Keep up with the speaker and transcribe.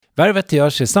Värvet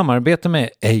görs i samarbete med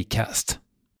Acast.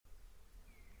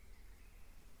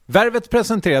 Värvet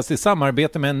presenteras i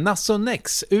samarbete med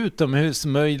Nasonex,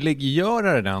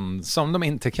 utomhusmöjliggöraren, som de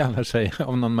inte kallar sig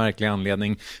av någon märklig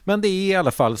anledning. Men det är i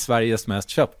alla fall Sveriges mest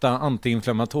köpta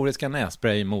antiinflammatoriska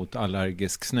nässpray mot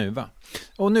allergisk snuva.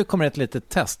 Och nu kommer ett litet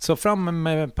test, så fram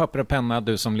med papper och penna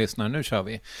du som lyssnar, nu kör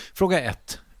vi. Fråga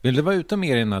 1. Vill du vara ute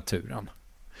mer i naturen?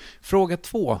 Fråga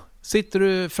 2. Sitter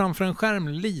du framför en skärm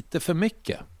lite för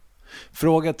mycket?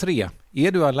 Fråga 3.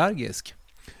 Är du allergisk?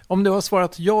 Om du har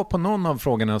svarat ja på någon av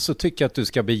frågorna så tycker jag att du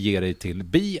ska bege dig till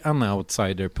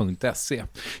beanoutsider.se.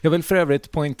 Jag vill för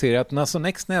övrigt poängtera att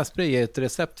Nasonex nässpray är ett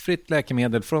receptfritt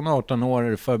läkemedel från 18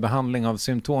 år för behandling av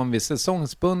symptom vid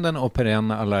säsongsbunden och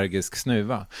perenn allergisk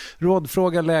snuva.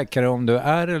 Rådfråga läkare om du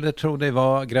är eller tror dig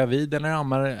vara gravid eller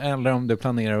ammar, eller om du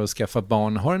planerar att skaffa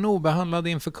barn, har en obehandlad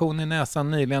infektion i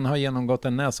näsan, nyligen har genomgått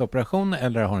en näsoperation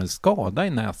eller har en skada i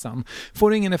näsan.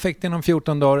 Får ingen effekt inom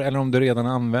 14 dagar eller om du redan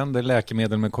använder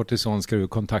läkemedel med kortison ska du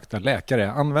kontakta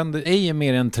läkare. Använd ej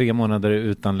mer än 3 månader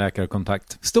utan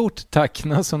läkarkontakt. Stort tack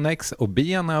Nasonex och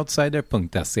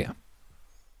beanoutsider.se.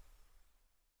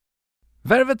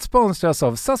 Värvet sponsras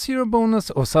av SAS Eurobonus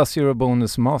och SAS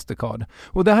Eurobonus Mastercard.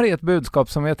 Och det här är ett budskap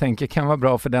som jag tänker kan vara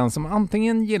bra för den som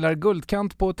antingen gillar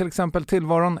guldkant på till exempel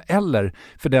tillvaron eller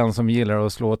för den som gillar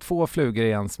att slå 2 flugor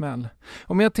i en smäll.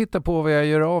 Om jag tittar på vad jag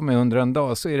gör av med under en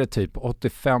dag så är det typ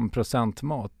 85%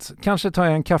 mat. Kanske tar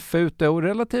jag en kaffe ute och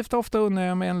relativt ofta unnar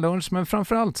jag mig en lunch, men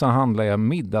framförallt så handlar jag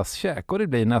middagskäk och det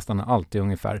blir nästan alltid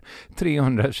ungefär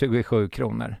 327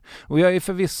 kronor. Och jag är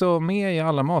förvisso med i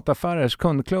alla mataffärers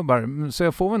kundklubbar så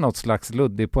jag får väl något slags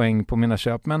luddig poäng på mina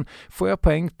köp, men får jag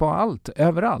poäng på allt,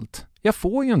 överallt? Jag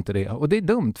får ju inte det och det är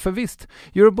dumt, för visst,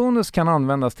 Eurobonus kan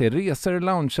användas till resor,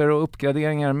 lounger och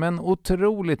uppgraderingar, men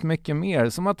otroligt mycket mer,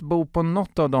 som att bo på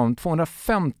något av de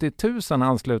 250 000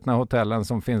 anslutna hotellen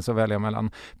som finns att välja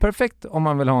mellan. Perfekt om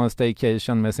man vill ha en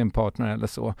staycation med sin partner eller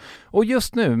så. Och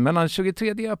just nu, mellan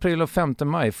 23 april och 5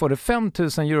 maj, får du 5 000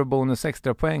 Eurobonus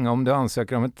extra poäng om du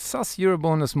ansöker om ett SAS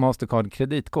Eurobonus Mastercard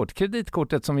kreditkort.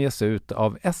 Kreditkortet som ges ut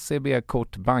av SEB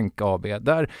Kort Bank AB,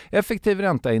 där effektiv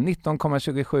ränta är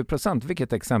 19,27%.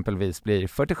 Vilket exempelvis blir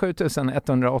 47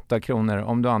 108 kronor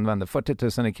om du använder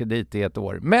 40 000 i kredit i ett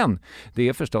år. Men det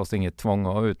är förstås inget tvång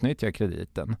att utnyttja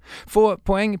krediten. Få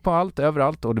poäng på allt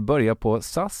överallt och du börjar på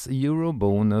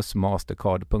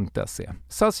saseurobonusmastercard.se.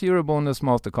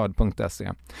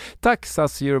 saseurobonusmastercard.se. Tack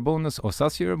SAS Eurobonus och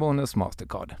SAS Eurobonus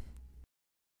Mastercard.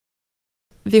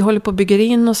 Vi håller på att bygga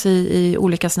in oss i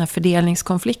olika såna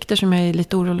fördelningskonflikter som jag är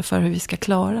lite orolig för hur vi ska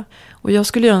klara. Och jag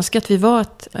skulle önska att vi var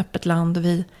ett öppet land och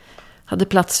vi hade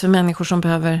plats för människor som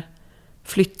behöver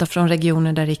flytta från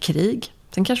regioner där det är krig.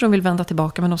 Sen kanske de vill vända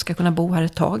tillbaka, men de ska kunna bo här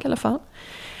ett tag i alla fall.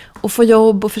 Och få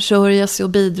jobb och försörja sig och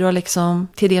bidra liksom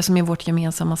till det som är vårt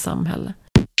gemensamma samhälle.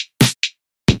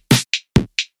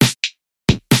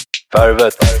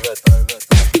 Värvet.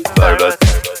 Värvet.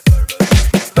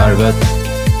 Värvet.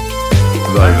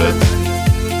 Värvet.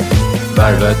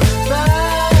 Värvet.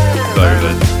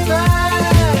 Värvet.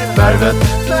 Värvet.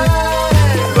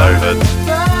 Värvet.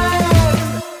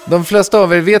 De flesta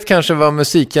av er vet kanske vad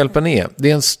Musikhjälpen är.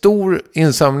 Det är en stor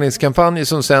insamlingskampanj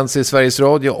som sänds i Sveriges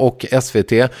Radio och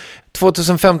SVT.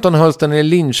 2015 hölls den i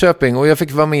Linköping och jag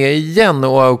fick vara med igen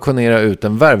och auktionera ut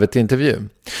en Värvet-intervju.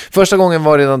 Första gången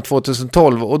var redan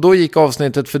 2012 och då gick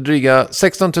avsnittet för dryga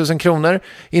 16 000 kronor.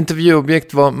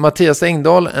 Intervjuobjekt var Mattias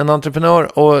Engdahl, en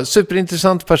entreprenör och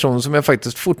superintressant person som jag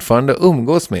faktiskt fortfarande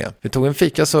umgås med. Vi tog en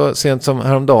fika så sent som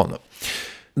häromdagen.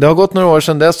 Det har gått några år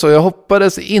sedan dess och jag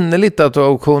hoppades innerligt att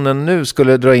auktionen nu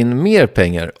skulle dra in mer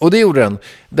pengar. Och det gjorde den.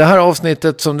 Det här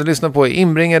avsnittet som du lyssnar på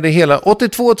inbringade hela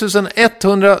 82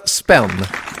 100 spänn.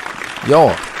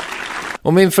 Ja.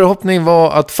 Och min förhoppning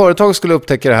var att företag skulle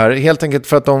upptäcka det här, helt enkelt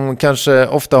för att de kanske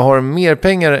ofta har mer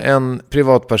pengar än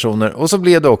privatpersoner. Och så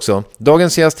blev det också.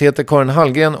 Dagens gäst heter Karin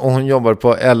Hallgren och hon jobbar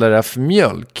på LRF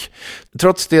Mjölk.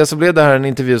 Trots det så blev det här en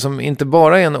intervju som inte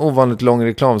bara är en ovanligt lång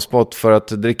reklamspot för att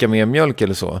dricka mer mjölk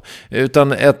eller så,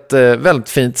 utan ett väldigt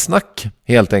fint snack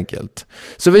helt enkelt.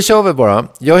 Så vi kör väl bara.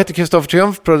 Jag heter Kristoffer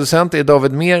Triumf, producent är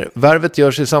David Mer. Värvet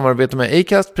görs i samarbete med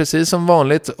Acast precis som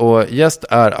vanligt och gäst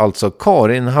är alltså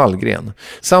Karin Hallgren.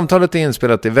 Samtalet är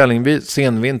inspelat i Vällingby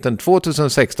senvintern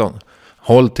 2016.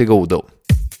 Håll till godo.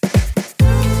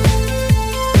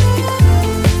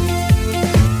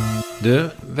 Du,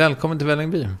 välkommen till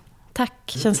Vällingby. Tack,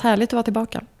 känns härligt att vara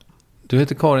tillbaka. Du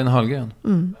heter Karin Hallgren.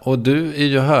 Och du är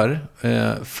ju här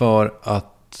för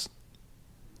att...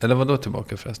 Eller vad då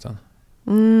tillbaka förresten?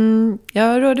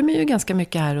 Jag rörde mig ju ganska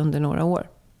mycket här under några år.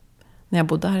 När jag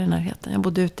bodde här i närheten. Jag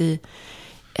bodde ute i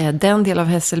den del av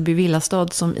Hässelby villastad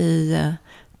som i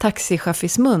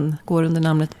taxichaffismun går under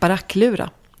namnet Baracklura.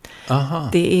 Aha.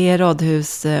 Det är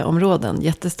radhusområden,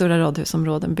 jättestora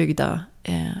radhusområden byggda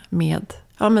med,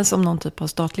 men som någon typ av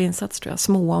statlig insats tror jag,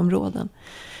 små områden.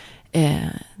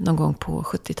 Någon gång på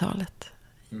 70-talet.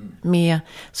 Med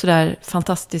sådär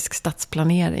fantastisk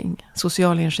stadsplanering,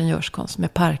 social ingenjörskonst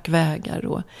med parkvägar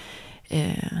och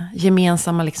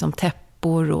gemensamma liksom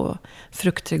täppor och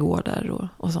fruktträdgårdar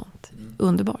och sånt.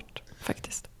 Underbart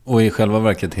faktiskt. Och i själva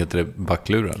verket heter det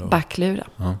Backlura då? Backlura.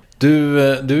 Ja. Du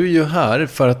är ju här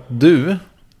för att du,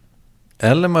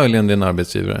 eller möjligen din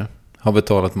arbetsgivare, har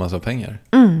betalat massa pengar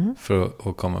för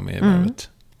att komma med i Värvet.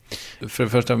 För det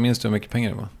första, minns du hur mycket pengar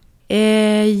det var?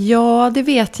 Ja, det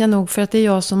vet jag nog för att det är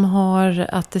jag som har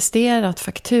attesterat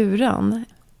fakturan.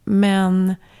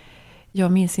 Men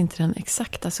jag minns inte den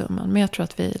exakta summan. Men jag tror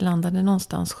att vi landade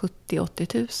någonstans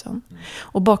 70-80 000.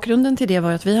 Och bakgrunden till det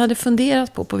var att vi hade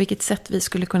funderat på vilket sätt vi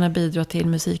skulle kunna bidra till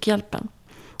Musikhjälpen.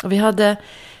 Och vi hade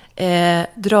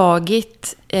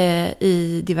dragit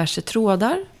i diverse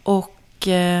trådar och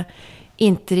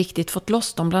inte riktigt fått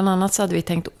loss dem. Bland annat så hade vi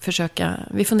tänkt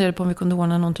vi funderade på om vi kunde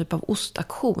ordna någon typ av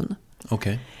ostaktion.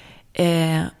 Okej.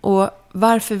 Och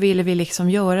varför ville vi liksom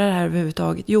göra det här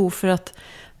överhuvudtaget? Jo, för att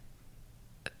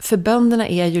för bönderna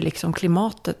är ju liksom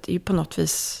klimatet är ju på något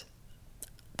vis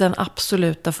den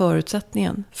absoluta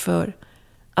förutsättningen för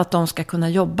att de ska kunna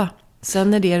jobba.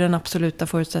 Sen är det den absoluta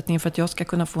förutsättningen för att jag ska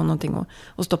kunna få någonting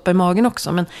att stoppa i magen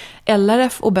också. Men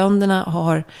LRF och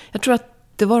bönderna jag tror att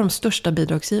det var de största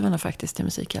bidragsgivarna faktiskt till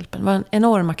Musikhjälpen. Det var en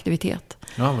enorm aktivitet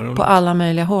på alla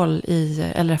möjliga håll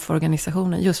i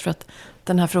LRF-organisationen. Just för att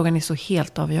den här frågan är så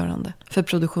helt avgörande för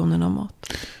produktionen av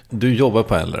mat. Du jobbar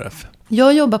på LRF?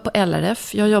 Jag jobbar på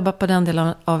LRF. Jag jobbar på den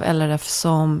delen av LRF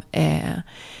som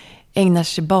ägnar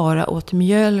sig bara åt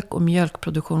mjölk och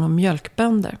mjölkproduktion och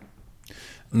mjölkbönder.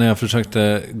 När jag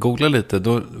försökte googla lite,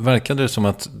 då verkade det som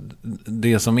att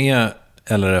det som är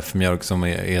LRF Mjölk som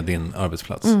är din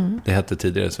arbetsplats. Det hette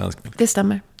tidigare Svensk Mjölk. Det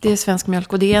stämmer. Det är Svensk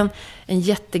Mjölk och det är en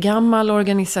jättegammal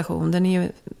organisation. Den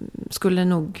skulle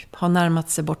nog ha närmat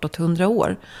sig bortåt 100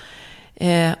 år.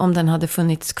 Om den hade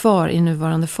funnits kvar i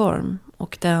nuvarande form.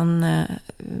 Och den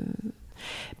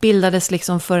bildades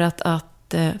liksom för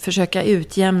att försöka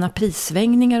utjämna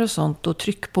prissvängningar och sånt och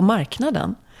tryck på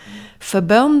marknaden. För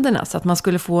bönderna så att man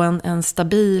skulle få en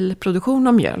stabil produktion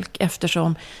av mjölk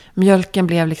eftersom mjölken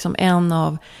blev liksom en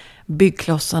av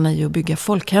byggklossarna i att bygga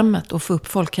folkhemmet och få upp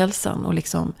folkhälsan och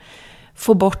liksom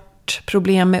få bort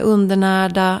problem med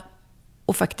undernärda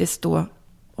och faktiskt då,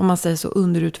 om man säger så,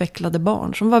 underutvecklade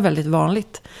barn som var väldigt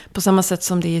vanligt. På samma sätt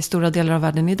som det är i stora delar av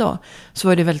världen idag så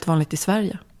var det väldigt vanligt i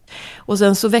Sverige. Och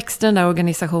sen så växte den där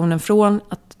organisationen från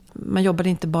att man jobbade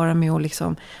inte bara med att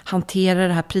liksom hantera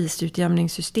det här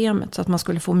prisutjämningssystemet så att man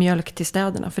skulle få mjölk till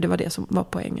städerna, för det var det som var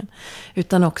poängen.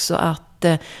 Utan också att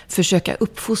försöka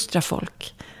uppfostra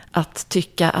folk att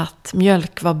tycka att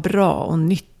mjölk var bra och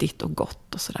nyttigt och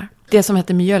gott och sådär. Det som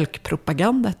heter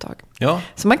mjölkpropaganda ett tag. Ja.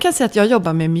 Så man kan säga att jag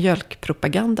jobbar med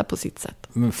mjölkpropaganda på sitt sätt.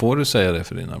 Men får du säga det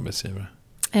för din arbetsgivare?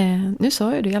 Nu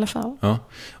sa jag det i alla fall. Ja.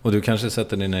 Och du kanske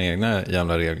sätter dina egna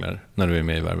jävla regler när du är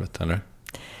med i Värvet, eller?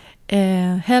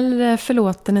 Hellre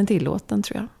förlåten än tillåten,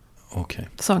 tror jag. Okej.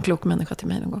 Sa en klok människa till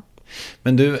mig någon gång.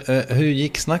 Men du, hur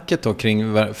gick snacket då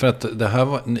kring... För att det här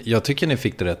var... Jag tycker ni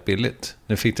fick det rätt billigt.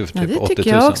 Ni fick det för typ 80 000. Det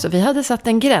tycker jag också. Vi hade satt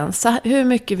en gräns. Hur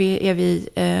mycket är vi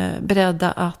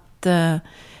beredda att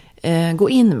gå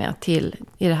in med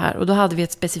i det här? Och då hade vi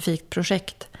ett specifikt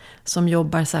projekt som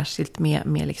jobbar särskilt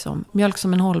med liksom mjölk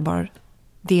som en hållbar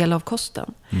del av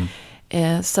kosten.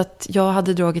 Så att jag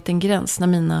hade dragit en gräns när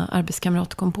mina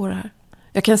arbetskamrater kom på det här.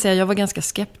 Jag kan säga att jag var ganska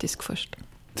skeptisk först.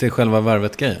 Till själva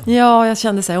Värvet-grejen? Ja, jag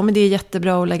kände så här, men det är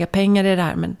jättebra att lägga pengar i det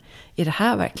här, men är det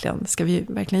här verkligen, ska vi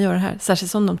verkligen göra det här?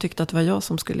 Särskilt som de tyckte att det var jag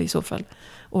som skulle i så fall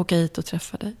åka hit och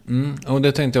träffa dig. Och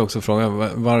det tänkte jag också fråga,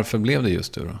 varför blev det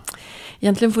just du då?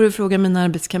 Egentligen får du fråga mina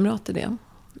arbetskamrater det.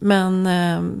 Men...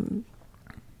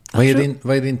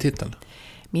 Vad är din titel?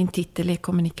 Min titel är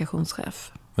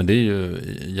kommunikationschef. Men det är ju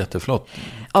jätteflott.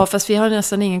 Ja, fast vi har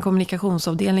nästan ingen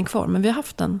kommunikationsavdelning kvar. Men vi har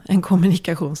haft en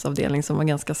kommunikationsavdelning som var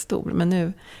ganska stor. Men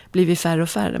nu blir vi färre och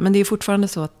färre. Men det är fortfarande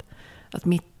så att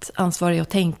mitt ansvar är att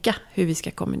tänka hur vi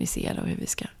ska kommunicera och hur vi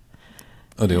ska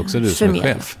och det är också du som är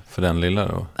chef för den lilla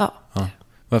då? Ja.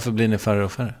 Varför blir ni färre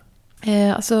och färre?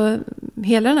 Alltså,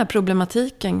 hela den här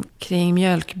problematiken kring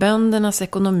mjölkböndernas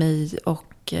ekonomi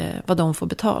och vad de får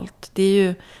betalt. Det är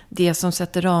ju det som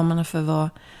sätter ramarna för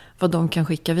vad de kan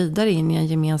skicka vidare in i en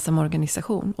gemensam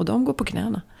organisation. Och de går på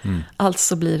knäna.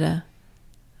 Alltså blir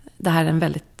det här en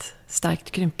väldigt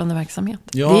starkt krympande verksamhet.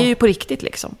 Ja. Det är ju på riktigt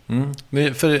liksom.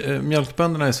 För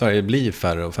mjölkbönderna i Sverige blir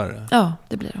färre och färre. Ja,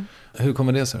 det blir de. Hur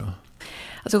kommer det sig då?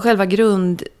 Alltså själva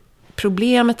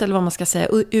grundproblemet, eller vad man ska säga,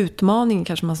 utmaningen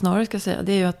kanske man snarare ska säga,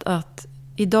 det är ju att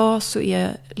idag så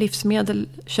är livsmedel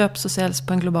köps och säljs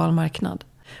på en global marknad.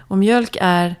 Och mjölk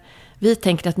vi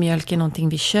tänker att mjölk är någonting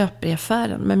vi köper i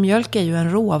affären, men mjölk är ju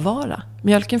en råvara.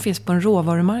 Mjölken finns på en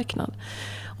råvarumarknad.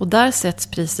 Och där sätts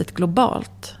priset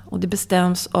globalt. Och det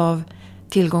bestäms av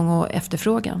tillgång och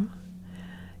efterfrågan.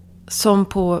 Som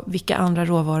på vilka andra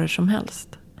råvaror som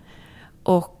helst.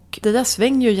 Och det där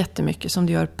svänger ju jättemycket som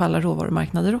det gör på alla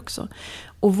råvarumarknader också.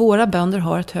 Och våra bönder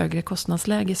har ett högre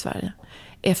kostnadsläge i Sverige.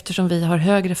 Eftersom vi har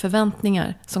högre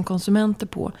förväntningar som konsumenter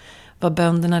på vad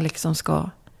bönderna liksom ska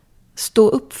stå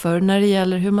upp för när det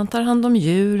gäller hur man tar hand om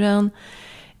djuren.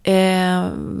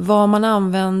 Vad man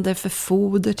använder för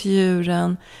foder till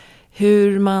djuren.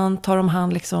 Hur man tar om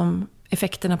hand liksom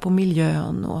effekterna på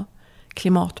miljön och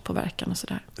klimatpåverkan och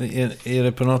sådär. Är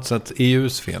det på något sätt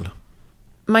EUs fel?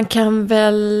 Man kan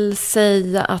väl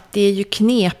säga att det är ju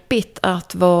knepigt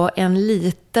att vara en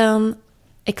liten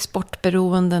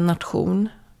exportberoende nation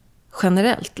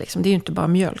generellt. Liksom. Det är ju inte bara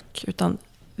mjölk, utan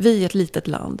vi är ett litet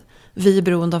land. Vi är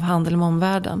beroende av handel med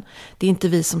omvärlden. Det är inte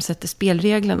vi som sätter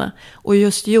spelreglerna. Och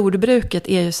just jordbruket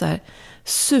är ju så här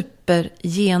super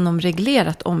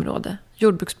genomreglerat område.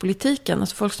 Jordbrukspolitiken,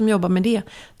 alltså folk som jobbar med det,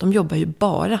 de jobbar ju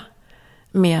bara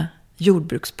med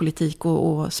jordbrukspolitik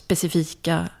och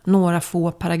specifika några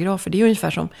få paragrafer. Det är ju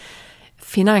ungefär som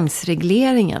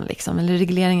finansregleringen liksom, eller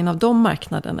regleringen av de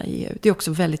marknaderna i EU. Det är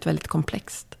också väldigt, väldigt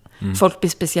komplext. Folk blir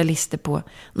specialister på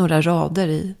några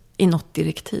rader i något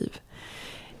direktiv.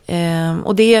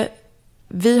 Och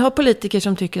vi har politiker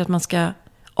som tycker att man ska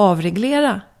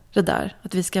avreglera det där.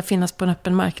 Att vi ska finnas på en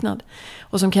öppen marknad.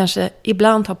 Och som kanske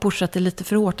ibland har pushat det lite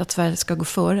för hårt att Sverige ska gå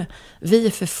före. Vi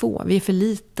är för få, vi är för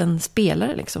liten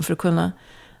spelare liksom, för att kunna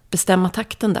bestämma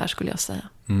takten där, skulle jag säga.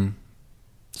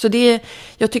 Så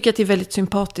jag tycker att det är väldigt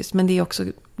sympatiskt, men det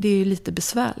är lite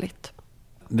besvärligt.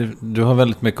 Du har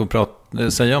väldigt mycket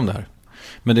att säga om det här.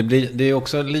 Men det är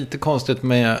också lite konstigt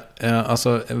med,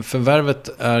 alltså förvärvet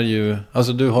är ju,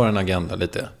 alltså du har en agenda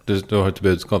lite. Du har ett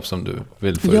budskap som du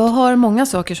vill få ut. Jag har många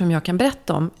saker som jag kan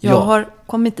berätta om. Jag har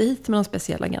kommit hit med någon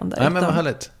speciell agenda. Nej, men vad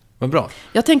härligt. Vad bra.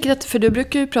 Jag tänker att, för du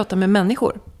brukar ju prata med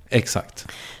människor. Exakt.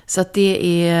 Så att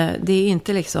det är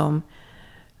inte liksom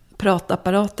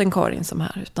pratapparaten Karin som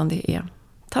här, utan det är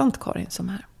tant Karin som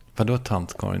här. Vadå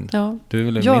tant Karin? Ja. Du är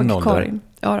väl i min ålder? Karin.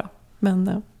 Ja då,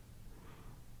 men...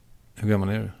 Hur gammal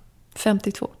är du?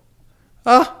 52.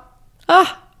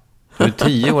 Du är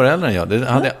 10 år äldre än jag. Det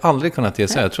hade jag aldrig kunnat ge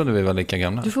sig. Jag trodde vi var lika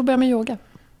gamla. Du får börja med yoga.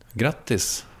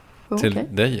 Grattis till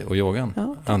dig och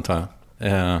yogan, antar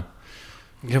jag.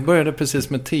 Jag började precis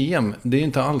med TM. Det är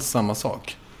inte alls samma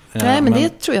sak. Nej, men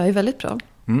det tror jag är väldigt bra.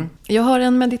 Jag har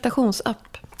en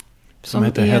meditationsapp. Som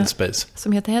heter Headspace.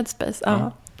 Som heter Headspace,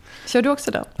 ja. Kör du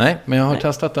också den? Nej, men jag har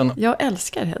testat den. Jag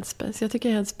älskar Headspace. Jag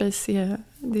tycker Headspace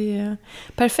är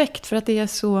perfekt för att det är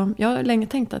så... Jag har länge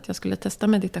tänkt att jag skulle testa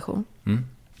meditation.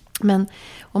 Men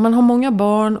om man har många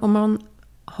barn och man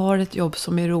har ett jobb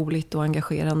som är roligt och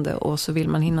engagerande och så vill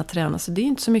man hinna träna, så det är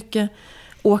inte så mycket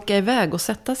åka iväg och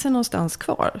sätta sig någonstans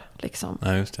kvar. Liksom.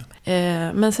 Nej, just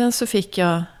det. Men sen så fick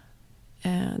jag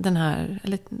den här,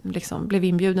 eller liksom blev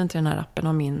inbjuden till den här appen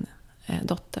av min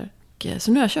dotter.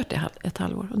 Så nu har jag kört det ett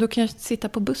halvår. Och då kan jag sitta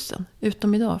på bussen,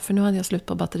 utom idag. För nu hade jag slut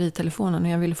på batteritelefonen och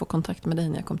jag ville få kontakt med dig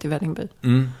när jag kom till Vällingby.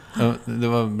 Ja, det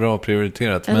var bra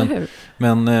prioriterat. Eller hur?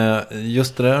 Men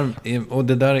just det där, och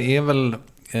det där är väl,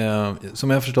 som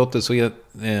jag har förstått det så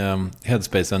är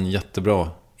Headspace en jättebra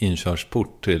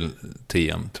inkörsport till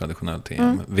TM, traditionell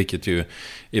TM. Vilket ju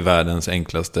är världens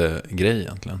enklaste grej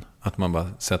egentligen. Att man bara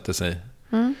sätter sig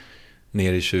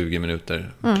ner i 20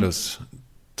 minuter plus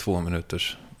 2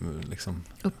 minuters liksom.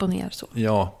 Upp och ner så.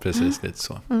 Ja, precis, lite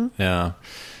så. Ja.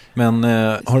 Men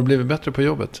har du blivit bättre på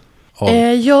jobbet?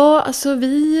 Ja, alltså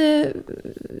vi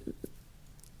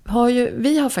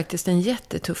har faktiskt en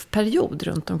jättetuff period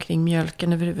runt omkring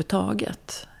mjölken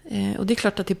överhuvudtaget. Och det är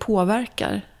klart att det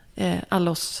påverkar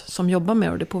alla oss som jobbar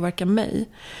med, och det påverkar mig.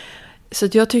 Så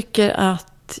att jag tycker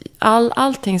att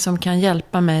allting som kan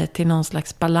hjälpa mig till någon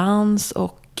slags balans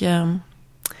och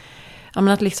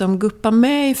att liksom guppa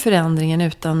med i förändringen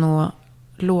utan att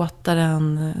låta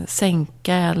den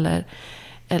sänka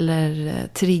eller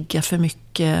trigga för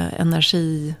mycket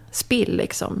energispill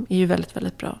liksom, är ju väldigt,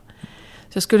 väldigt bra.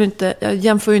 Så jag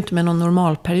jämför ju inte med någon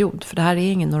normalperiod, för det här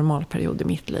är ingen normalperiod i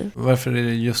mitt liv. Varför är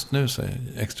det just nu så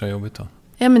extra jobbigt då?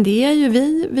 Ja, men det är ju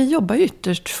vi jobbar ju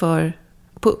ytterst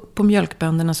på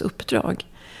mjölkböndernas uppdrag.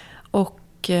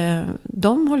 Och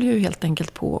de håller ju helt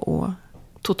enkelt på att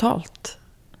totalt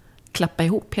klappa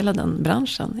ihop hela den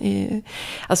branschen.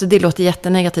 Alltså det låter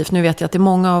jättenegativt. Nu vet jag att det är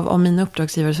många av mina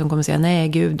uppdragsgivare som kommer säga nej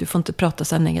gud, du får inte prata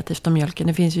så här negativt om mjölken.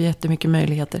 Det finns ju jättemycket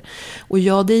möjligheter. Och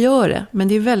ja, det gör det. Men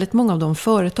det är väldigt många av de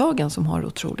företagen som har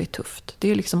otroligt tufft.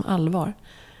 Det är liksom allvar.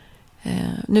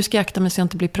 Nu ska jag akta mig så jag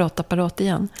inte blir pratapparat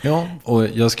igen. Ja, och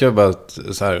jag ska bara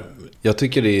så här, jag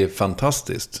tycker det är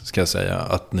fantastiskt, ska jag säga,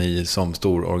 att ni som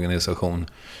stor organisation,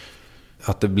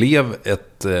 att det blev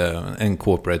en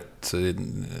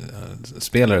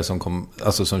corporate-spelare som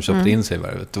som köpte in sig i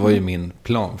Värvet. Det var ju min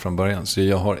plan från början. Så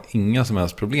jag har inga som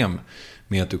helst problem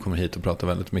med att du kommer hit och pratar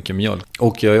väldigt mycket mjölk.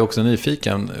 Och jag är också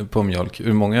nyfiken på mjölk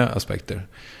ur många aspekter.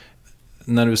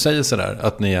 När du säger sådär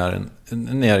att ni är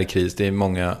i kris, det är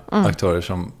många aktörer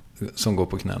som går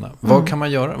på knäna. Vad kan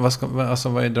man göra? Vad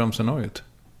är drömscenariot?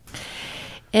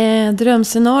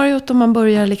 Drömscenariot om man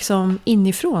börjar liksom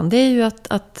inifrån, det är ju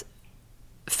att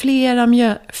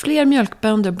fler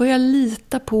mjölkbönder börjar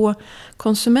lita på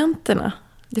konsumenterna.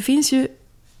 Det finns ju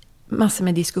massor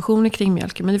med diskussioner kring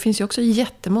mjölken, men det finns ju också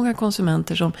jättemånga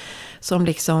konsumenter som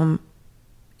liksom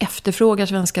efterfrågar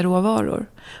svenska råvaror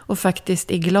och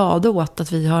faktiskt är glada åt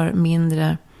att vi har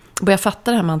börjar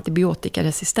fatta det här med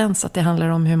antibiotikaresistens, att det handlar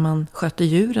om hur man sköter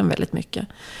djuren väldigt mycket.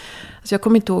 Alltså jag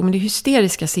kommer inte ihåg, men det är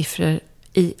hysteriska siffror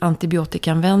i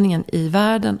antibiotikaanvändningen i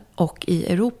världen och i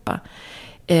Europa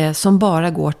som bara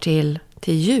går till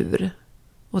djur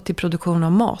och till produktion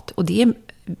av mat. Och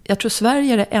jag tror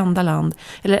Sverige är det enda land,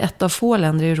 eller ett av få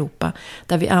länder i Europa,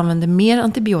 där vi använder mer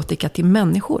antibiotika till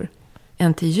människor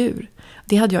än till djur.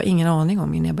 Det hade jag ingen aning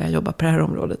om innan jag började jobba på det här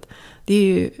området. Det är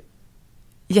ju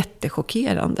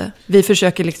jättechockerande. Vi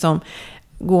försöker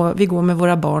vi går med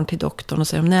våra barn till doktorn och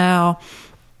säger nej,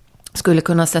 skulle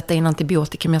kunna sätta in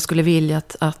antibiotika, men jag skulle vilja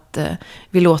att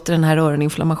vi låter den här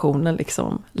öroninflammationen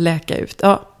liksom läka ut.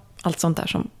 Ja, allt sånt där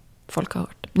som folk har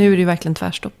hört. Nu är det ju verkligen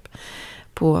tvärstopp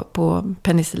på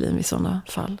penicillin i sådana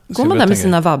fall. Går man där med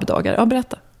sina vabbdagar? Ja,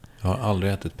 berätta. Jag har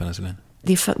aldrig ätit penicillin.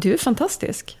 Du är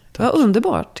fantastisk. Tack. Vad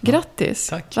underbart. Grattis.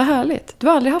 Ja, tack. Vad härligt. Du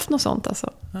har aldrig haft något sånt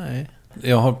alltså? Nej.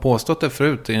 Jag har påstått det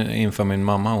förut inför min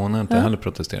mamma. Hon har inte heller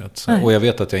protesterat. Och jag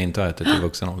vet att jag inte har ätit i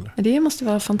vuxen ålder. Det måste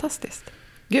vara fantastiskt.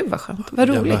 Gud vad skönt. Vad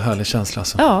roligt. Jävla härlig känsla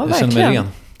alltså. Ja, jag känner mig ren.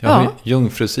 Jag har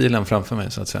jungfrusilen framför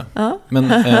mig så att säga. Ja.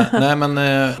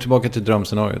 Men tillbaka till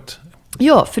drömscenariot.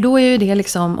 Ja, för då är ju det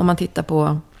liksom, om man tittar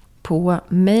på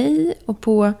mig och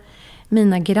på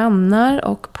mina grannar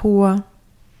och på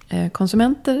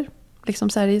konsumenter liksom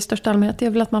så här i största allmänhet, det är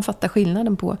väl att man fattar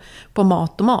skillnaden på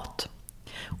mat och mat.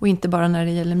 Och inte bara när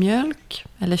det gäller mjölk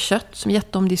eller kött som är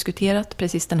jätteomdiskuterat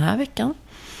precis den här veckan.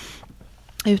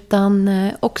 Utan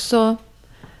också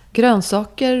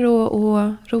grönsaker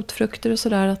och rotfrukter och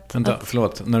sådär.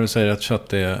 Förlåt. När du säger att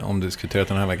kött är omdiskuterat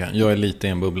den här veckan. Jag är lite i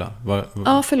en bubbla.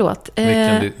 Ja, förlåt.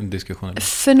 Vilken diskussion är det?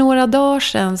 För några dagar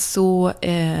sedan så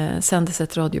sändes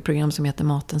ett radioprogram som heter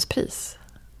Matens pris.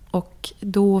 Och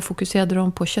då fokuserade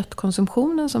de på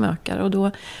köttkonsumtionen som ökar. Och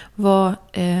då var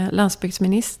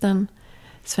landsbygdsministern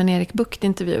Sven-Erik Bucht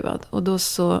intervjuad. Och då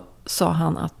så sa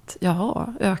han att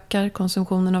ökar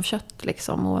konsumtionen av kött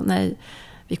liksom. Och nej,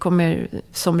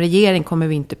 som regering kommer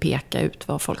vi inte peka ut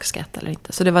vad folk ska äta eller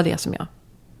inte. Så det var det som jag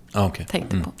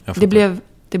tänkte på.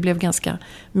 Det blev ganska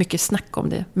mycket snack om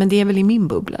det. Men det är väl i min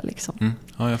bubbla liksom.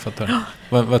 Ja, jag fattar.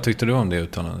 Vad tyckte du om det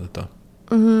uttalandet då?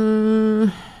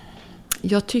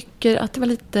 Jag tycker att det var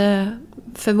lite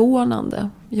förvånande.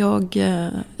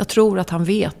 Jag tror att han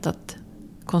vet att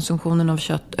konsumtionen av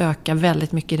kött ökar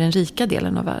väldigt mycket i den rika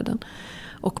delen av världen.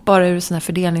 Och bara ur sådana här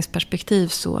fördelningsperspektiv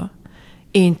så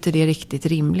är inte det riktigt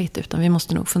rimligt. Utan vi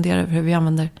måste nog fundera över hur vi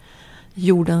använder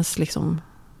jordens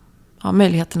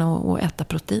möjligheterna att äta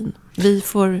protein.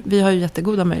 Vi har ju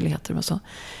jättegoda möjligheter, men så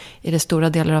är det stora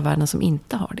delar av världen som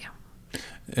inte har det.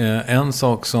 En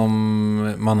sak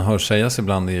som man hör sägas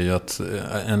ibland är ju att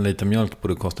en liter mjölk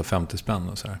borde kosta 50 spänn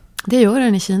och så här. Det gör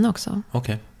den i Kina också.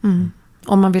 Okej.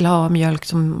 Om man vill ha mjölk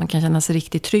som man kan känna sig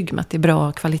riktigt trygg med, att det är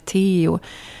bra kvalitet och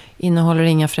innehåller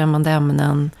inga främmande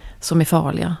ämnen som är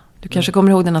farliga. Du kanske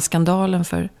kommer ihåg den här skandalen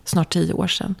för snart 10 år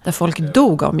sedan, där folk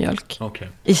dog av mjölk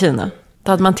i Kina.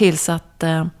 Då hade man tillsatt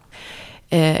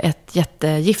ett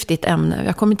jättegiftigt ämne.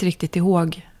 Jag kommer inte riktigt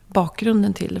ihåg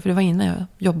bakgrunden till det, för det var innan jag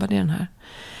jobbade i den här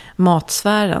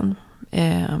matsfären.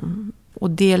 Och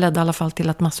det ledde i alla fall till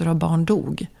att massor av barn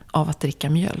dog av att dricka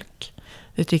mjölk.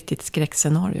 Ett riktigt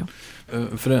skräckscenario.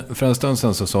 För en stund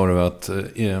sedan så sa du att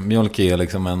mjölk är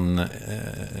liksom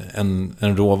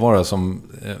en råvara som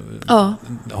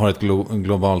har ett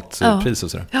globalt pris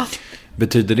och sådär. Ja.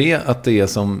 Betyder det att det är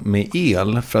som med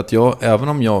el? För att även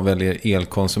om jag väljer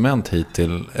elkonsument hit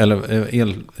till, eller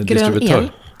eldistributör.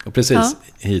 Och precis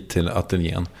hit till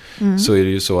ateljén så är det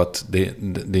ju så att det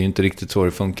är inte riktigt så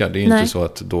det funkar. Det är ju inte så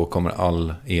att då kommer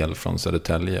all el från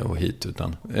Södertälje och hit.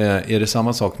 Utan, är det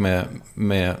samma sak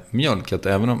med mjölk? Att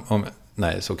även om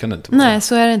nej, så kan det inte vara. Nej,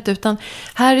 så är det inte. Utan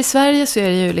här i Sverige så är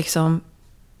det ju liksom,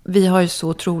 vi har ju så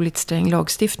otroligt sträng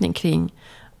lagstiftning kring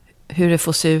hur det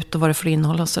får se ut och vad det får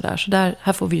innehålla och sådär. Så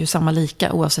här får vi ju samma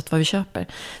lika oavsett vad vi köper.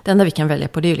 Det enda vi kan välja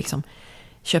på det är ju liksom,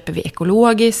 köper vi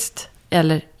ekologiskt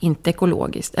eller inte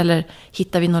ekologiskt? Eller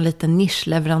hittar vi någon liten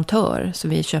nischleverantör så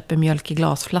vi köper mjölk i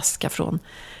glasflaska från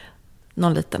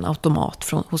någon liten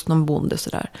automat hos någon bonde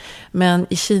sådär. Men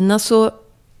i Kina så,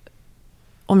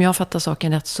 om jag fattar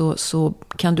saken rätt, så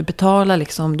kan du betala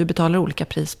liksom, du betalar olika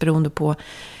pris beroende på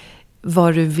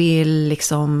vad du vill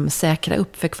liksom säkra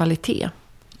upp för kvalitet.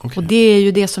 Okay. Och det är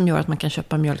ju det som gör att man kan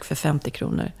köpa mjölk för 50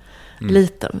 kronor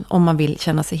liten. Om man vill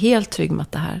känna sig helt trygg med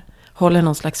att det här håller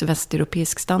någon slags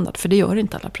västeuropeisk standard. För det gör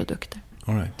inte alla produkter.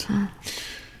 All right.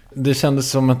 Det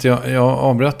kändes som att jag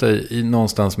avbröt dig i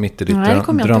någonstans mitt i ditt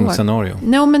drömscenario.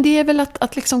 Nej, men det är väl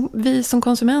att liksom vi som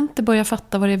konsumenter börjar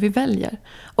fatta vad det är vi väljer.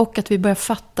 Och att vi börjar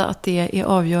fatta att det är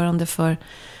avgörande för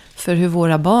hur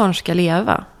våra barn ska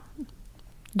leva.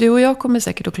 Du och jag kommer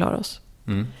säkert att klara oss.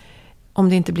 Om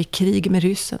det inte blir krig med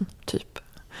ryssen, typ.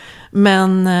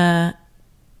 Men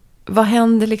vad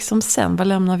händer liksom sen? Vad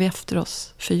lämnar vi efter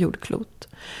oss för jordklot?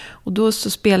 Och då så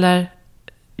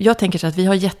jag tänker så att vi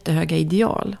har jättehöga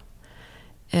ideal.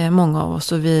 Många av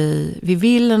oss. Och vi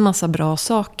vill en massa bra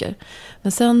saker.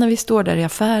 Men sen när vi står där i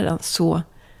affären så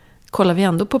kollar vi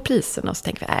ändå på priserna. Och så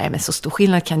tänker vi, nej men så stor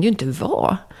skillnad kan det ju inte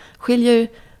vara. Skiljer ju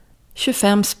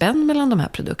 25 spänn mellan de här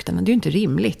produkterna. Det är ju inte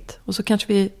rimligt. Och så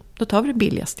kanske då tar vi det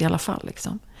billigaste i alla fall.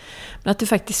 Liksom. Men att det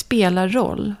faktiskt spelar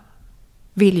roll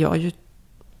vill jag ju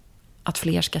att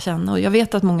fler ska känna. Och jag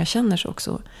vet att många känner så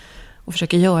också. Och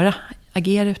försöker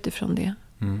agera utifrån det.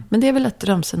 Men det är väl ett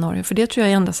drömscenario. För det tror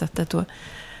jag är enda sättet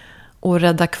att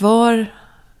rädda kvar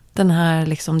den här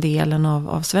liksom delen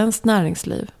av svenskt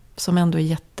näringsliv. Som ändå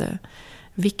är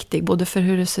jätteviktig. Både för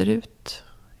hur det ser ut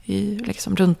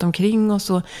liksom runt omkring och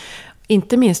så.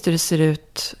 Inte minst hur det ser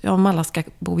ut om alla ska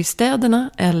bo i städerna.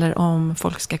 Eller om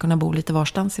folk ska kunna bo lite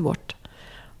varstans i vårt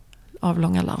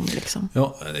avlånga land. Liksom.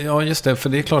 Ja, just det. För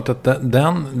det är klart att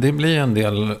det blir en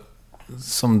del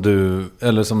som du,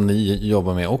 eller som ni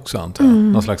jobbar med också antar jag.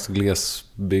 Någon slags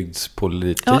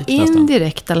glesbygdspolitik nästan. Ja,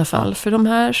 indirekt i alla fall. Ja. För de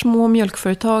här små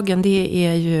mjölkföretagen, det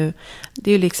är ju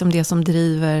liksom det som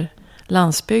driver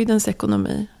landsbygdens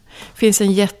ekonomi. Det finns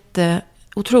en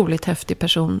otroligt häftig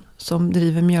person som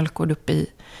driver mjölkgård uppe i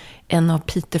en av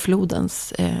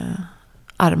Piteflodens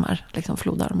armar, liksom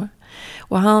flodarmar.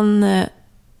 Och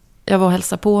jag var och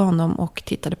hälsade på honom och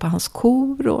tittade på hans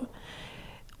kor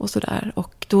och sådär.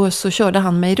 Och då så körde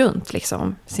han mig runt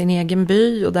liksom, sin egen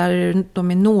by. Och där är de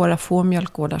några få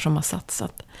mjölkgårdar som har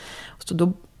satsat. Så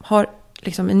då har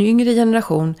liksom en yngre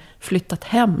generation flyttat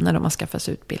hem när de har skaffat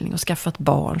sig utbildning och skaffat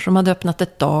barn. Så de hade öppnat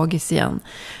ett dagis igen.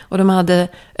 Och de hade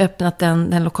öppnat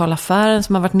den lokala affären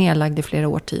som har varit nedlagd i flera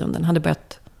årtionden.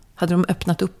 Hade de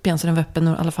öppnat upp igen så den var öppen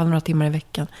i alla fall några timmar i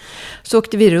veckan. Så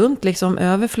åkte vi runt liksom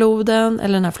över floden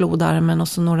eller den här flodarmen och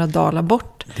så några dalar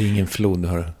bort. Det är ingen flod,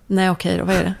 hör. Nej, okej då,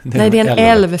 vad är det? Nej, det är en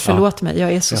älv, förlåt mig.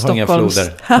 Jag är så Stockholms.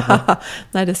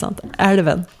 Nej, det är sant.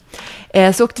 Älven.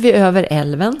 Så åkte vi över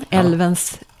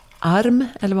älvens arm,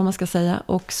 eller vad man ska säga,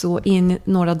 och så in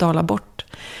några dalar bort.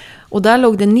 Och där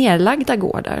låg det nerlagda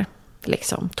gårdar.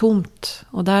 Liksom, tomt.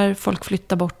 Och där folk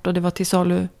flyttade bort och det var till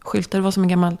saluskyltar.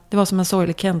 Det var som en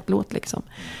sorglig Kent-låt liksom.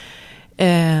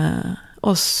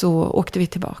 Och så åkte vi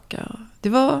tillbaka. Det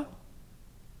var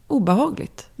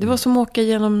obehagligt. Det var som att åka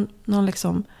genom någon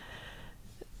liksom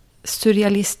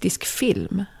surrealistisk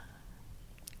film.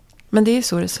 Men det är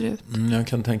så det ser ut. Jag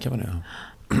kan tänka mig det.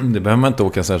 Det behöver man inte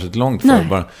åka särskilt långt för.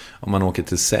 Bara om man åker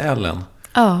till Sälen.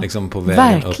 Ja, liksom på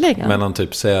vägen verkligen. Upp mellan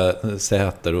typ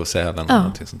Säter och Sälen och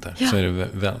någonting sånt där. Ja. Så är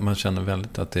det, man känner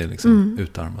väldigt att det är liksom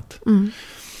utarmat.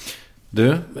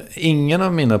 Du, ingen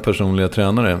av mina personliga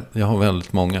tränare, jag har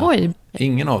väldigt många. Oj.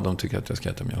 Ingen av dem tycker att jag ska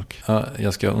äta mjölk.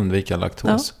 Jag ska undvika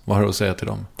laktos. Vad har du att säga till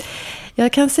dem?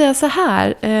 Jag kan säga så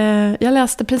här. Jag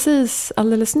läste precis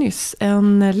alldeles nyss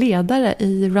en ledare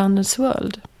i Runner's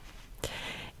World.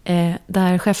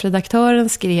 Där chefredaktören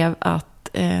skrev att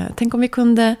tänk om vi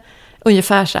kunde,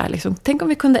 ungefär så här liksom, tänk om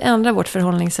vi kunde ändra vårt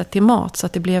förhållningssätt till mat så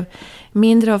att det blev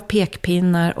mindre av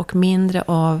pekpinnar och mindre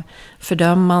av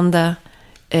fördömande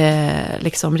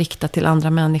liksom riktat till andra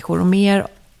människor och mer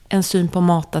en syn på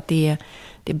mat att det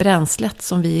är bränslet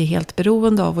som vi är helt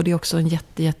beroende av och det är också en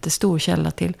jättestor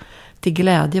källa till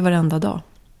glädje varenda dag.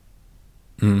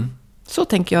 Så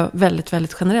tänker jag väldigt,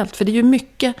 väldigt generellt. För det är ju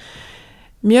mycket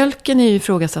Mjölken är ju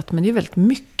ifrågasatt, men det är väldigt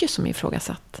mycket som är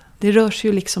ifrågasatt. Det rör sig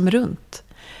ju liksom runt.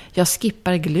 Jag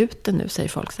skippar gluten nu, säger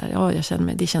folk så här. Ja, jag känner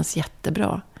mig, det känns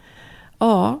jättebra.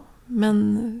 Ja,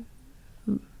 men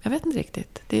jag vet inte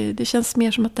riktigt. Det känns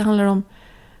mer som att det handlar om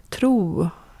tro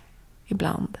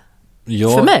ibland.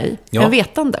 Ja, för mig, ja. en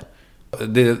vetande.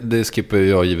 Det skippar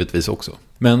jag givetvis också.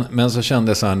 Men så kände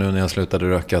jag så här nu när jag slutade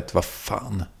röka att vad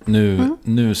fan,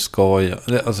 nu ska jag,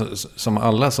 alltså, som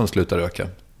alla som slutar röka,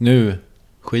 nu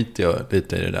skiter jag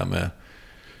lite i det där med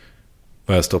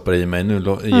vad jag stoppar i mig.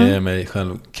 Nu ger jag mig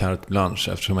själv carte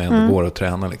blanche eftersom jag ändå går och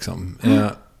tränar liksom.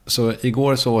 Så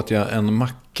igår så åt jag en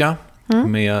macka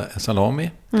med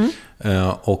salami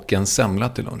och en semla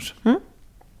till lunch.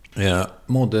 Jag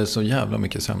mådde så jävla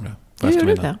mycket sämre på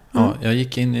eftermiddagen. Ja, jag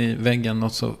gick in i väggen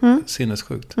något så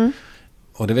sinnessjukt.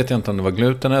 Och det vet jag inte om det var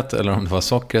glutenet eller om det var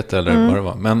sockret eller vad det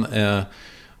var. Men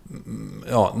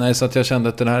så att jag kände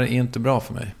att det här är inte bra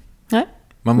för mig. Nej.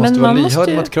 Man måste vara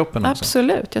lyhörd mot kroppen också.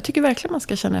 Absolut, jag tycker verkligen man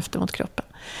ska känna efter mot kroppen.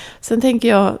 Sen tänker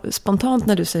jag spontant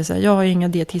när du säger så här, jag har inga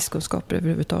dietistkunskaper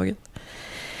överhuvudtaget.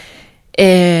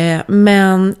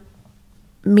 Men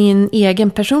min egen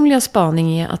personliga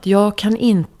spaning är att jag kan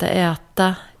inte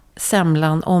äta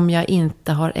semlan om jag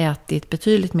inte har ätit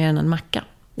betydligt mer än en macka.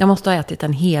 Jag måste ha ätit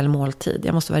en hel måltid.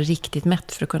 Jag måste vara riktigt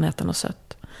mätt för att kunna äta något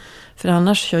sött. För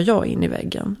annars kör jag in i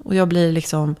väggen. Och jag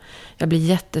blir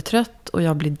jättetrött och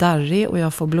jag blir darrig och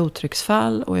jag får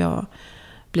blodtrycksfall och jag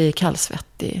blir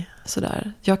kallsvettig.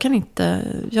 Sådär.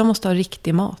 Jag måste ha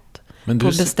riktig mat på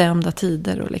bestämda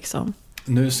tider och liksom.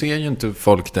 Nu ser ju inte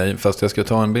folk dig, fast jag ska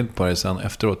ta en bild på dig sen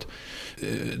efteråt.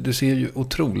 Du ser ju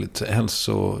otroligt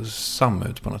hälsosam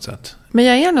ut på något sätt. Men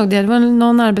jag är nog det. Det var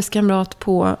någon arbetskamrat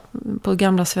på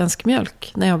gamla Svensk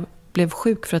Mjölk när jag blev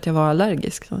sjuk för att jag var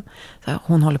allergisk. Så här,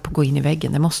 hon håller på att gå in i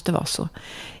väggen, det måste vara så.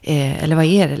 Eller vad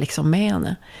är det liksom med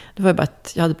henne? Det var ju bara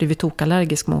att jag hade blivit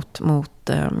tokallergisk mot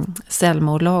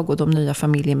Selma och Lag och de nya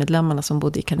familjemedlemmarna som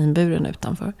bodde i kaninburen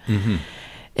utanför.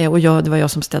 Och det var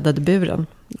jag som städade buren.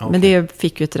 Okay. Men det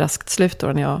fick ju ett raskt slut då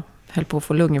när jag höll på att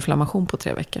få lunginflammation på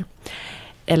 3 veckor.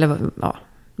 Eller ja,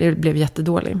 det blev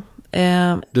jättedålig.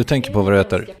 Du tänker på vad du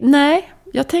äter? Nej,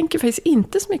 jag tänker faktiskt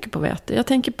inte så mycket på vad jag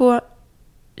äter.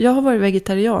 Jag har varit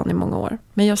vegetarian i många år.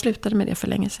 Men jag slutade med det för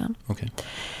länge sedan. Okay.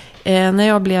 När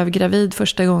jag blev gravid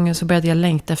första gången så började jag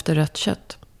längta efter rött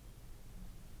kött.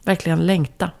 Verkligen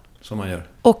längta. Som man gör.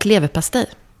 Och leverpastej.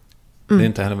 Det är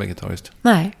inte heller vegetariskt.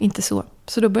 Nej, inte så.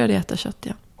 Så då började jag äta kött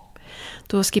igen.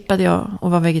 Då skippade jag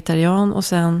och var vegetarian och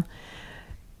sen...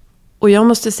 Och jag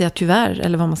måste säga tyvärr,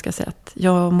 eller vad man ska säga, att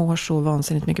jag mår så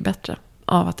vansinnigt mycket bättre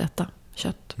av att äta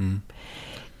kött.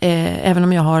 Även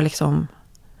om jag har liksom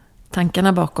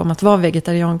tankarna bakom att vara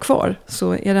vegetarian kvar,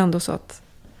 så är det ändå så att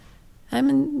nej,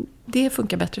 men det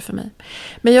funkar bättre för mig.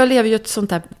 Men jag lever ju ett sånt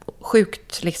där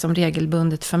sjukt liksom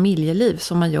regelbundet familjeliv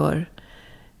som man gör.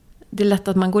 Det är lätt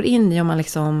att man går in i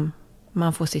om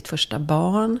man får sitt första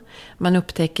barn. Man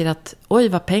upptäcker att oj,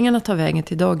 vad pengarna tar vägen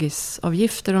till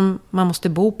dagisavgifter och man måste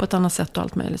bo på ett annat sätt och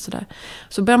allt möjligt sådär.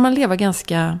 Så börjar man leva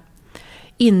ganska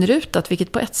inrutat,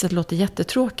 vilket på ett sätt låter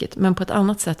jättetråkigt. Men på ett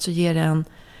annat sätt så ger det en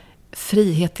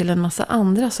frihet till en massa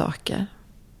andra saker.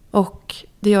 Och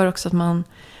det gör också att man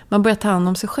börjar ta hand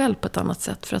om sig själv på ett annat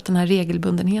sätt. För att den här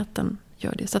regelbundenheten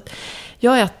gör det. Så att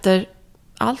jag äter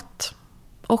allt.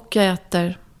 Och jag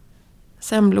äter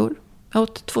semlor. Jag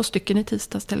åt 2 stycken i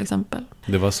tisdags till exempel.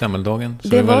 Det var semmeldagen, så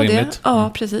det var rimligt. Det.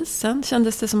 Ja, precis. Sen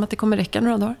kändes det som att det kommer räcka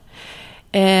några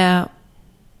dagar.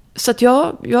 Så att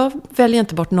jag väljer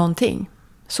inte bort någonting.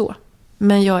 Så.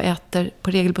 Men jag äter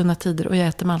på regelbundna tider och jag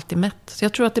äter mig alltid mätt. Så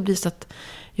jag tror att det blir så att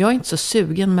jag är inte så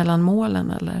sugen mellan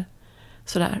målen eller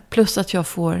sådär. Plus att jag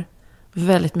får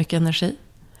väldigt mycket energi.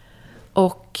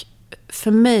 Och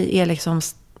för mig är liksom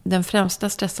den främsta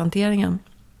stresshanteringen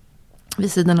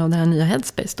vid sidan av det här nya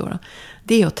Headspace då,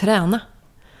 det är att träna.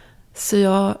 Så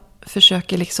jag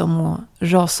försöker liksom att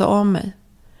rasa av mig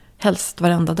helst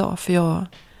varenda dag, för jag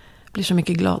blir så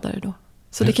mycket gladare då.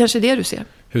 Så det kanske är det du ser.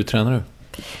 Hur tränar du?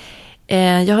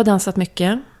 Jag har dansat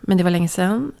mycket, men det var länge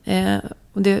sedan.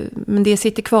 Men det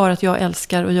sitter kvar att jag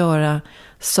älskar att göra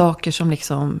saker som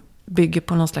liksom bygger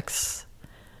på någon slags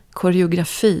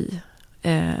koreografi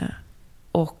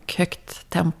och högt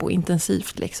tempo,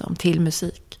 intensivt liksom, till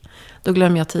musik. Då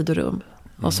glömmer jag tid och rum.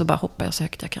 Och så bara hoppar jag så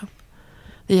högt jag kan.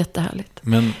 Det är jättehärligt.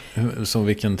 Men så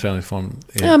vilken träningsform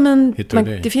hittar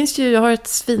du det? Det finns ju, jag har ett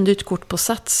svindyrt kort på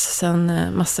Sats sedan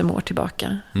massor med år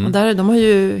tillbaka. Och de har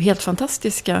ju helt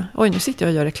fantastiska... Oj, nu sitter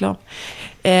jag och gör reklam.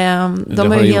 Det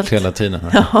har du gjort hela tiden.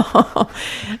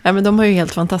 Ja, men de har ju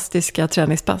helt fantastiska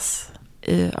träningspass.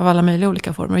 Av alla möjliga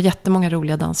olika former. Och jättemånga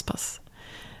roliga danspass.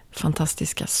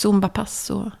 Fantastiska zumbapass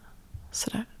och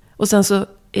sådär. Och sen så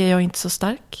är jag inte så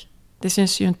stark. Det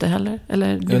syns ju inte heller.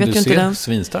 Eller, du vet ju inte ser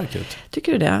svinstark ut.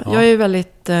 Tycker du det? Ja. Jag är ju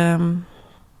väldigt...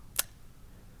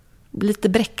 lite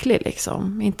bräcklig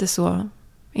liksom. Inte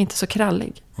så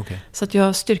krallig. Okay. Så att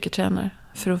jag styrketränar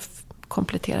för att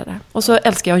komplettera det. Och så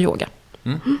älskar jag yoga.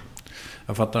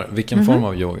 Jag fattar. Vilken form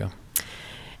av yoga?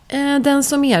 Den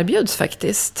som erbjuds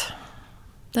faktiskt.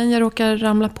 Den jag råkar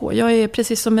ramla på. Jag är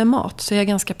precis som med mat så jag är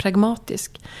ganska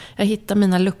pragmatisk. Jag hittar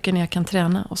mina luckor när jag kan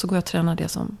träna. Och så går jag och tränar det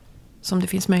som det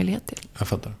finns möjlighet till. Jag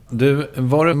fattar. Du,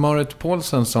 var det Marit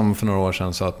Paulsen som för några år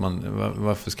sedan sa att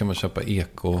varför ska man köpa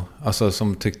eko? Alltså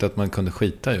som tyckte att man kunde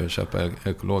skita i att köpa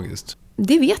ekologiskt.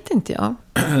 Det vet inte jag.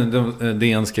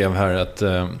 DN skrev här att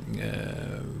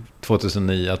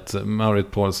 2009 att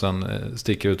Marit Paulsen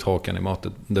sticker ut hakan i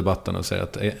matdebatten och säger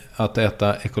att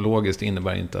äta ekologiskt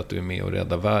innebär inte att du är med och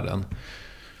räddar världen.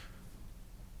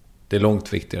 Det är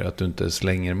långt viktigare att du inte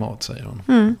slänger mat, säger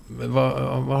hon.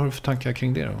 Vad har du för tankar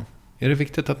kring det då? Är det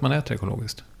viktigt att man äter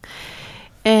ekologiskt?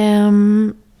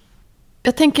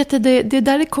 Jag tänker att det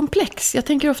där är komplex. Jag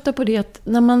tänker ofta på det att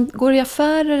när man går i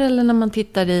affärer eller när man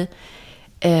tittar i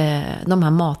de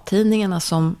här mattidningarna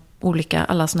som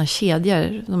alla såna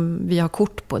kedjor som vi har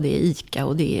kort på, det är ICA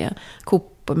och det är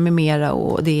Coop med mera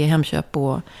och det är Hemköp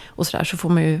och sådär, så får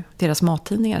man ju deras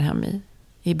mattidningar hem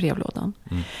i brevlådan.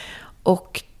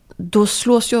 Och då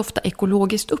slås ju ofta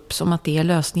ekologiskt upp som att det är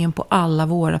lösningen på alla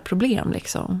våra problem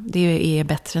liksom. Det är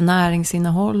bättre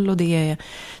näringsinnehåll och det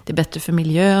är bättre för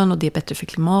miljön och det är bättre för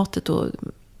klimatet och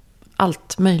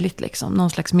allt möjligt liksom, någon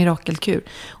slags mirakelkur.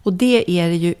 Och det är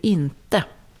det ju inte.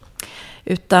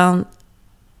 Utan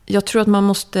jag tror att man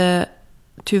måste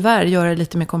tyvärr göra det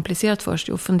lite mer komplicerat först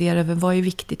och fundera över vad är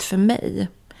viktigt för mig.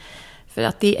 För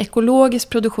att det är ekologisk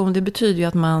produktion, det betyder ju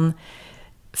att man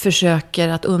försöker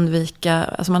att undvika,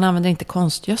 alltså man använder inte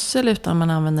konstgödsel utan man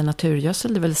använder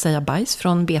naturgödsel, det vill säga bajs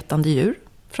från betande djur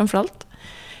framförallt.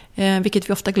 Vilket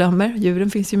vi ofta glömmer,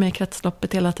 djuren finns ju med i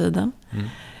kretsloppet hela tiden.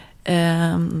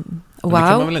 Wow. Det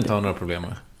kan man väl inte ha några problem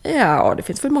med? Ja, det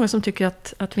finns väl många som tycker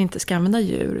att vi inte ska använda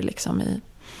djur liksom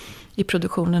i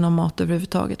produktionen av mat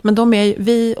överhuvudtaget. Men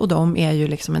vi och de är ju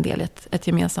liksom en del i ett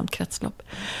gemensamt kretslopp.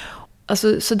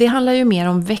 Alltså, så det handlar ju mer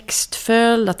om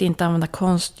växtföljd, att inte använda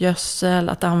konstgödsel,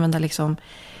 att använda liksom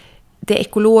det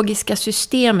ekologiska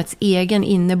systemets egen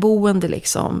inneboende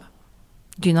liksom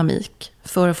dynamik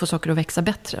för att få saker att växa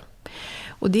bättre.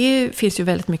 Och det finns ju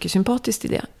väldigt mycket sympatiskt i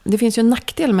det. Det finns ju en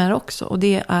nackdel med det också, och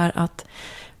det är att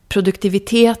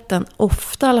produktiviteten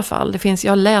ofta i alla fall,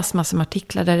 jag har läst massor med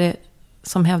artiklar där det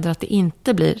som hävdar att det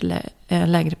inte blir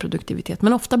lägre produktivitet,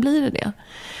 men ofta blir det.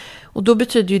 Och då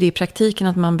betyder ju det i praktiken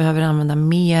att man behöver använda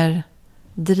mer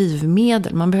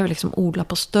drivmedel. Man behöver liksom odla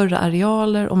på större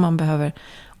arealer och man behöver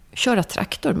köra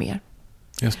traktor mer.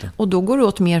 Just det. Och då går det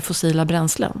åt mer fossila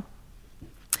bränslen.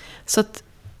 Så att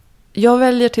jag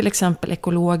väljer till exempel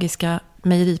ekologiska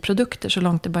mejeriprodukter så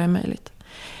långt det bara är möjligt.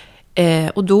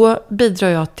 Och då bidrar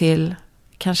jag till,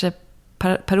 kanske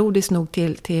parodiskt nog,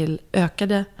 till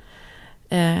ökade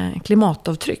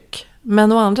klimatavtryck.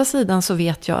 Men å andra sidan så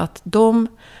vet jag att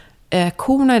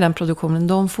korna i den produktionen,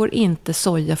 de får inte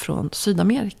soja från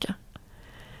Sydamerika.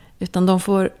 Utan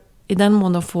i den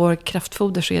mån de får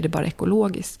kraftfoder så är det bara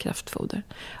ekologiskt kraftfoder.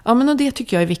 Ja, men och det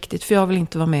tycker jag är viktigt, för jag vill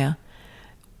inte vara med.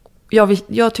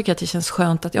 Jag tycker att det känns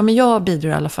skönt att jag bidrar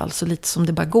i alla fall så lite som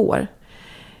det bara går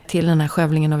till den här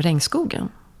skövlingen av regnskogen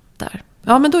där.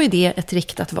 Ja, men då är det ett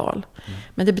riktat val.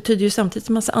 Men det betyder ju samtidigt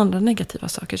en massa andra negativa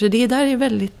saker. Så det där är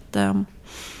väldigt...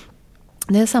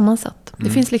 det är sammansatt. Det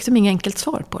finns liksom inget enkelt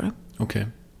svar på det. Okay.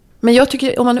 Men jag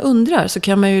tycker, om man undrar så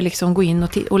kan man ju liksom gå in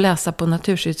och läsa på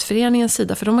Naturskyddsföreningens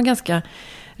sida. För de har ganska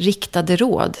riktade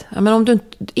råd. Ja, men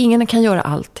ingen kan göra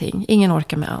allting. Ingen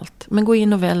orkar med allt. Men gå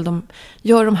in och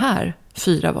gör de här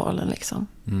 4 valen liksom.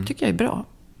 Tycker jag är bra.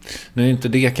 Nu är inte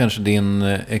det kanske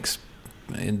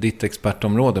ditt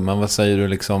expertområde, men vad säger du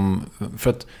liksom? För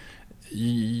att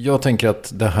jag tänker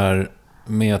att det här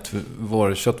med att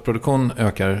vår köttproduktion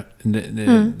ökar,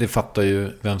 det fattar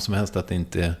ju vem som helst att det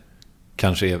inte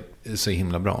kanske är så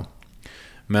himla bra.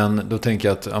 Men då tänker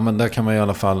jag att men där kan man i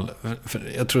alla fall,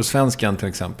 för jag tror svenskan till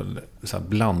exempel, så här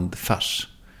blandfärs,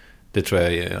 det tror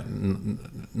jag är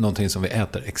någonting som vi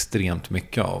äter extremt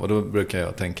mycket av. Och då brukar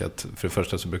jag tänka att för det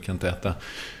första så brukar jag inte äta,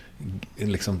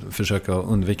 liksom försöka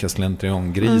undvika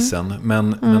slentriangrisen.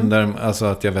 Men där, alltså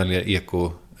att jag väljer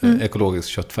ekologisk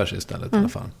köttfärs istället i alla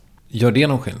fall. Gör det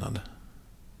någon skillnad?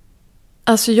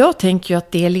 Alltså jag tänker ju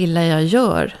att det lilla jag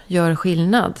gör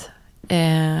skillnad.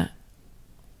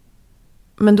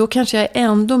 Men då kanske jag är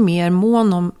ändå mer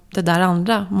mån om det där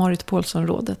andra Marit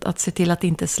Paulsson-rådet. Att se till att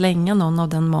inte slänga någon av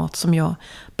den mat som jag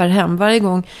bär hem. Varje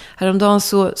gång, häromdagen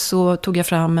så tog jag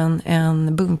fram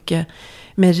en bunke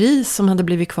med ris som hade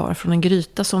blivit kvar från en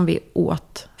gryta som vi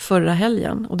åt förra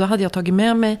helgen. Och då hade jag tagit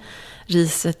med mig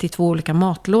riset i 2 olika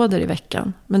matlådor i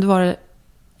veckan. Men då var det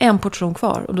en portion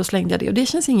kvar och då slängde jag det. Och det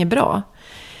känns inget bra.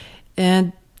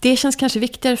 Det känns kanske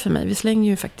viktigare för mig. Vi slänger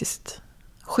ju faktiskt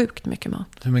sjukt mycket mat.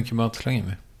 Hur mycket mat slänger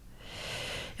vi?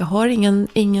 Jag har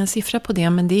ingen siffra på det,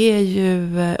 men det är ju,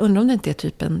 undrar om det inte är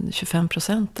typ en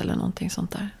 25% eller någonting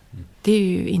sånt där. Det är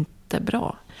ju inte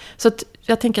bra. Så att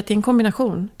jag tänker att det är en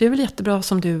kombination. Det är väl jättebra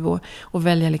som du och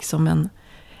välja liksom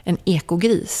en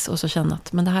ekogris och så känna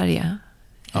att men det här är...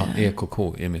 Ja,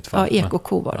 ekoko i mitt fall. Ja,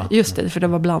 ekoko var det. Just det, för det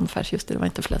var blandfärs. Just det var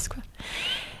inte fläskfärs.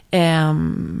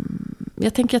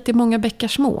 Jag tänker att det är många bäckar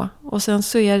små. Och sen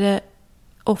så är det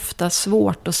ofta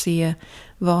svårt att se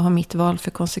vad har mitt val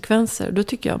för konsekvenser. Då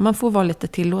tycker jag man får vara lite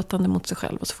tillåtande mot sig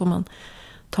själv. Och så får man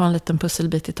ta en liten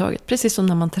pusselbit i taget. Precis som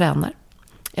när man tränar.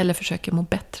 Eller försöker må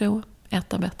bättre och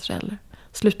äta bättre. Eller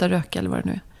sluta röka eller vad det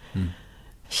nu är.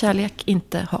 Kärlek,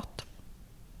 inte hat.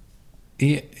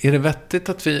 Är det vettigt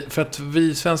att för att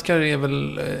vi svenskar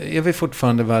är vi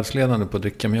fortfarande världsledande på att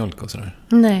dricka mjölk och sådär?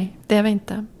 Nej, det är vi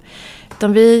inte.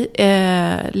 Utan vi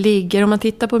ligger, om man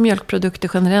tittar på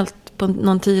mjölkprodukter generellt, på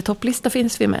någon 10-topplista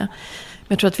finns vi med. Men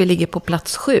jag tror att vi ligger på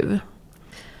plats 7.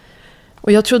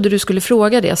 Och jag trodde du skulle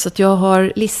fråga det, så att jag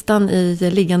har listan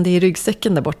liggande i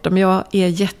ryggsäcken där borta. Men jag är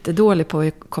jättedålig på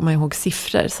att komma ihåg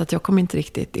siffror, så att jag kommer inte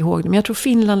riktigt ihåg det. Men jag tror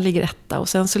Finland ligger 1 och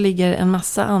sen så ligger en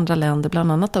massa andra länder,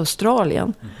 bland annat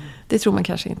Australien. Det tror man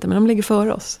kanske inte, men de ligger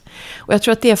före oss. Och jag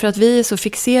tror att det är för att vi är så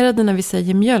fixerade när vi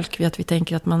säger mjölk, vid att vi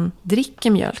tänker att man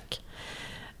dricker mjölk.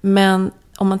 Men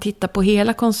om man tittar på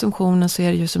hela konsumtionen så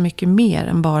är det ju så mycket mer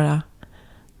än bara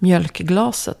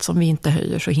mjölkglaset som vi inte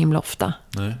höjer så himla ofta.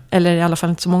 Nej. Eller i alla fall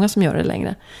inte så många som gör det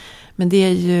längre. Men det är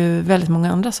ju väldigt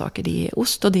många andra saker. Det är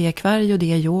ost och det är kvarg och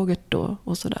det är yoghurt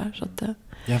och sådär. Så att,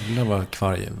 jävlar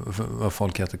vad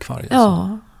folk äter kvarg. Ja.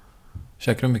 Alltså.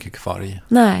 Käkar du mycket kvarg?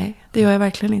 Nej, det gör jag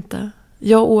verkligen inte.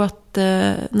 Jag åt,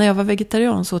 när jag var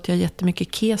vegetarian så åt jag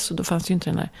jättemycket keso. Då fanns ju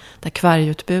inte det där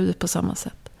kvargutbudet på samma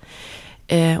sätt.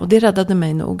 Och det räddade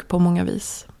mig nog på många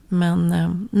vis.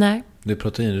 Men nej. Det är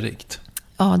proteinrikt.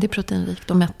 Ja, det är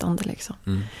proteinrikt och mättande liksom.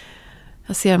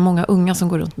 Jag ser många unga som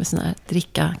går runt med såna här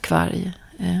dricka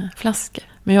kvargflaskor.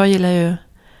 Men jag gillar ju,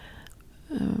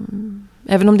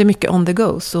 även om det är mycket on the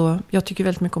go, så jag tycker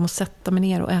väldigt mycket om att sätta mig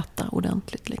ner och äta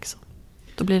ordentligt liksom.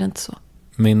 Då blir det inte så.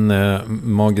 Min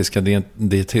magiska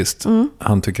dietist,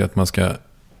 han tycker att man ska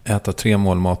äta 3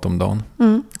 mål mat om dagen.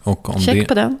 Och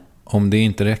om det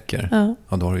inte räcker,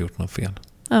 ja, då har du gjort något fel.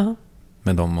 Ja.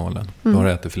 Med de målen. Då har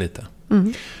du ätit för lite.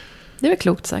 Det är väl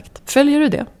klokt sagt. Följer du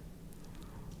det?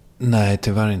 Nej,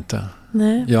 tyvärr inte.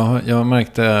 Nej. Jag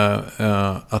märkte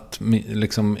att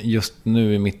liksom just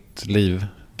nu i mitt liv,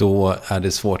 då är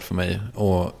det svårt för mig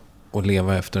att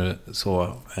leva efter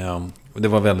så. Det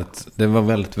var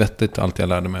väldigt vettigt allt jag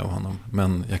lärde mig av honom.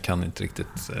 Men jag kan inte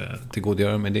riktigt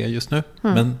tillgodogöra mig det just nu.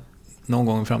 Men någon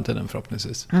gång i framtiden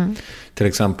förhoppningsvis. Till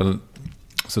exempel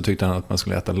så tyckte han att man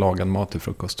skulle äta lagad mat till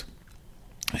frukost.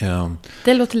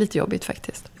 Det låter lite jobbigt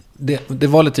faktiskt. Det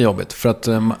var lite jobbigt för att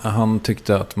han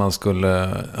tyckte att man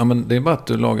skulle... Ja, men det är bara att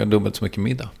du lagar dubbelt så mycket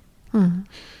middag.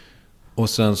 Och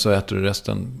sen så äter du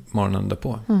resten morgonen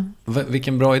därpå.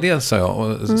 Vilken bra idé, sa jag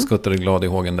och skuttade glad i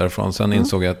hågen därifrån. Sen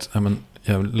insåg jag att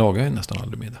jag lagar ju nästan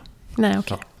aldrig middag. Nej,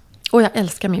 okej. Ja. Och jag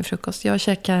älskar min frukost. Jag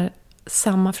käkar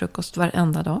samma frukost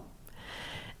varenda dag.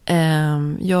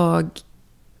 Jag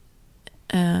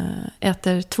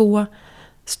äter 2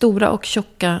 stora och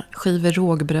tjocka skivor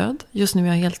rågbröd. Just nu är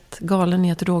jag helt galen i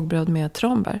ett rågbröd med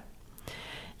tranbär.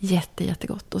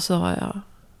 Jättegott. Och så har jag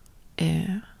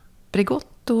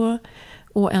Bregott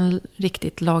och en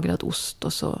riktigt lagrad ost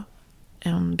och så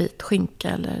en bit skinka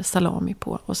eller salami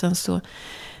på. Och sen så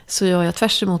gör jag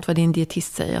tvärs emot vad din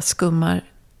dietist säger. Jag skummar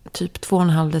typ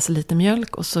 2,5 deciliter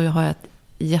mjölk och så har jag ett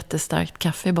jättestarkt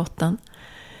kaffe i botten.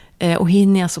 Och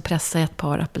hinner jag så pressa ett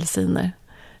par apelsiner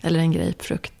eller en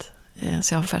grapefrukt.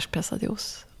 Så jag har färskpressad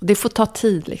juice. Det får ta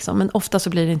tid liksom, men ofta så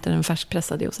blir det inte den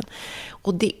färskpressade juicen.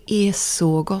 Och det är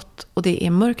så gott. Och det är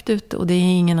mörkt ute och det är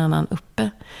ingen annan uppe.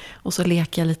 Och så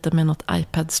leker jag lite med något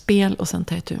iPad-spel och sen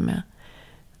tar jag tur med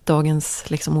dagens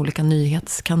liksom olika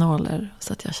nyhetskanaler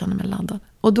så att jag känner mig laddad.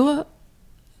 Och då,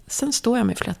 sen står jag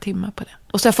med flera timmar på det.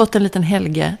 Och så har jag fått en liten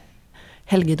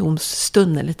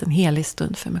helgedomsstund, en liten helig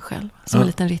stund för mig själv. Som en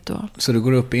liten ritual. Så du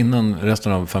går upp innan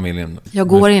resten av familjen? Jag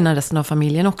går innan resten av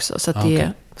familjen också. Så att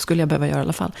det skulle jag behöva göra i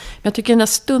alla fall. Men jag tycker den där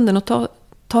stunden att ta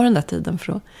den där tiden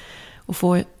för att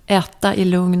få äta i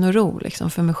lugn och ro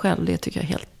liksom, för mig själv. Det tycker jag är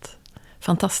helt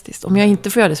fantastiskt. Om jag inte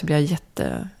får göra det så blir jag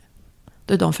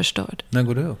då är dagen förstörd. När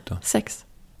går du upp då? 6.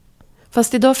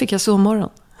 Fast idag fick jag sovmorgon.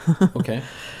 Okej.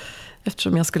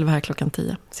 Eftersom jag skulle vara här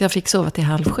 10:00. Så jag fick sova till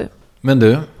 6:30. Men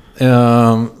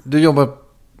du jobbar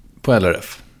på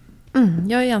LRF.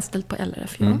 Jag är anställd på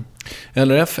LRF. Ja.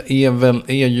 LRF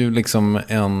är ju liksom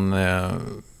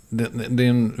det är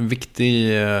en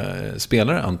viktig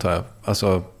spelare, antar jag.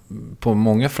 Alltså på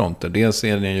många fronter. Dels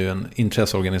är det ju en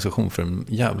intresseorganisation för en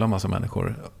jävla massa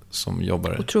människor som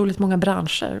jobbar. Otroligt många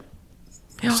branscher.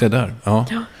 Ja. Se där. Ja.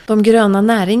 Ja. De gröna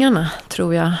näringarna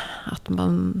tror jag att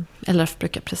LRF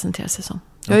brukar presentera sig som.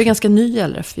 Jag är ganska ny i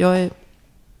LRF. Jag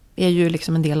är ju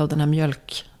liksom en del av den här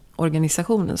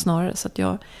mjölkorganisationen snarare. Så att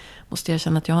jag måste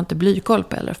erkänna att jag har inte blykoll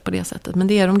på LRF på det sättet. Men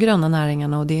det är de gröna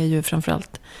näringarna och det är ju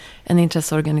framförallt en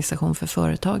intresseorganisation för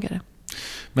företagare.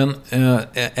 Men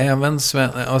även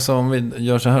alltså om vi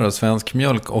gör så här då, Svensk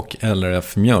Mjölk och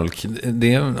LRF Mjölk.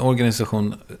 Det är en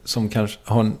organisation som kanske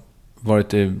har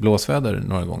varit i blåsväder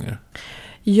några gånger.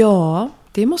 Ja,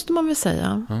 det måste man väl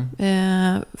säga.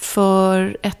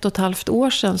 För 1,5 år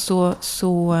sedan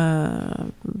så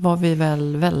var vi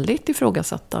väl väldigt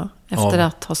ifrågasatta efter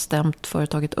att ha stämt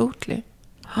företaget Oatly.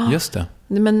 Just det.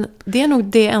 Men det är nog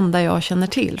det enda jag känner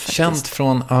till faktiskt. Känt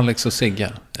från Alex och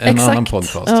Sigge, en annan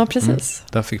podcast. Ja, precis.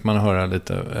 Där fick man höra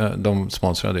lite, de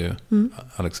sponsrade ju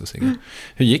Alex och Sigge.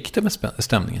 Hur gick det med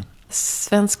stämningen?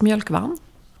 Svensk Mjölk vann.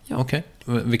 Ja. Okej.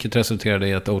 Vilket resulterade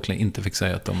i att Oatly inte fick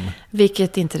säga att de...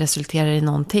 Vilket inte resulterar i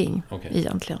någonting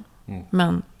egentligen.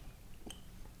 Men...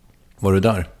 Var du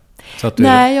där?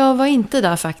 Nej, jag var inte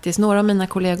där faktiskt. Några av mina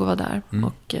kollegor var där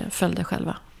och följde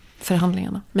själva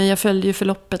förhandlingarna. Men jag följde ju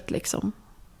förloppet liksom.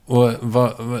 Och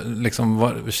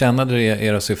vad tjänade det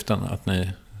era syften att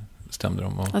ni stämde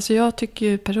dem? Alltså jag tycker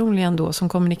ju personligen då som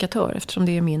kommunikatör, eftersom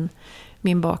det är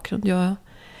min bakgrund.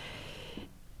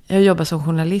 Jag jobbar som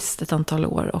journalist ett antal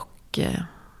år och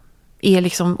är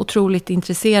liksom otroligt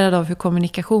intresserad av hur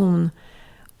kommunikation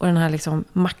och den här liksom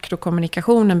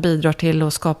makrokommunikationen bidrar till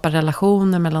att skapa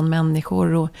relationer mellan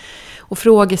människor och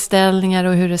frågeställningar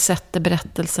och hur det sätter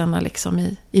berättelserna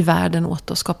liksom i världen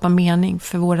åt att skapa mening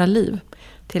för våra liv.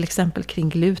 Till exempel kring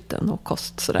gluten och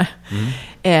kost sådär.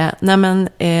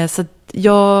 Så att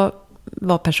jag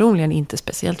var personligen inte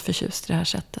speciellt förtjust i det här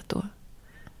sättet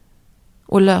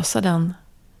och lösa den,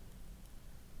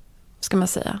 ska man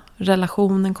säga,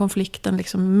 relationen, konflikten,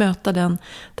 liksom möta den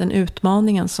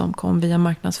utmaningen som kom via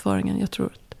marknadsföringen. Jag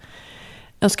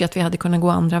önskar att vi hade kunnat gå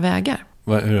andra vägar.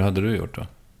 Hur hade du gjort då?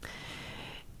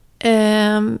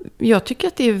 Jag tycker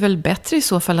att det är väl bättre i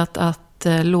så fall att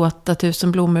låta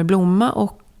 1000 blommor blomma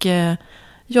och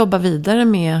jobba vidare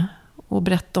med och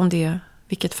berätta om det,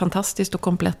 vilket fantastiskt och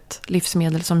komplett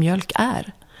livsmedel som mjölk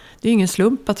är. Det är ju ingen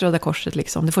slump att Röda Korset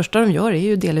liksom, det första de gör är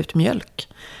ju att dela ut mjölk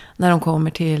när de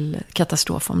kommer till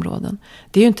katastrofområden.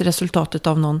 Det är ju inte resultatet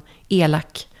av någon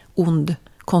elak, ond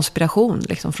konspiration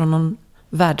liksom, från någon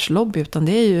världslobby, utan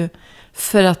det är ju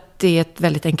för att det är ett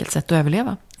väldigt enkelt sätt att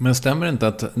överleva. Men stämmer det inte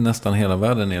att nästan hela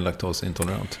världen är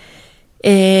laktosintolerant?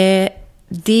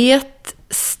 Det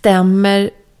stämmer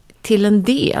till en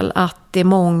del att det är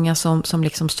många som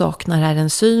liksom saknar det här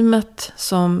enzymet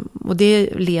och det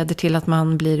leder till att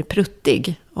man blir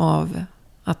pruttig av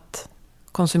att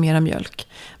konsumera mjölk.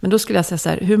 Men då skulle jag säga så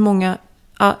här, hur många,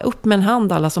 upp med en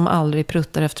hand alla som aldrig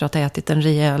pruttar efter att ha ätit en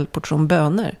rejäl portion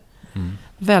bönor.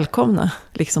 Välkomna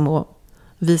liksom att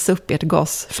visa upp ert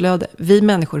gasflöde. Vi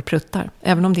människor pruttar.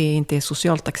 Även om det inte är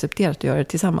socialt accepterat att göra det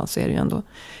tillsammans så är det ju ändå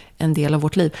en del av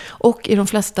vårt liv. Och i de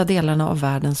flesta delarna av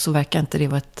världen så verkar inte det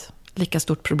vara ett lika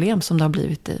stort problem som det har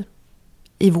blivit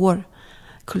i vår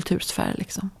kultursfär.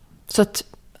 Liksom. Så att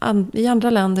i andra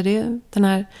länder, den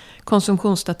här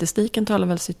konsumtionsstatistiken talar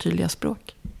väl sitt tydliga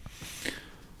språk.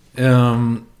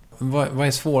 Vad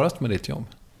är svårast med ditt jobb?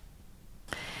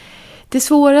 Det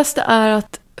svåraste är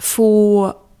att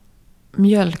få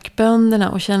mjölkbönderna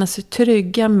att känna sig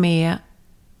trygga med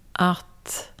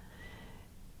att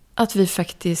vi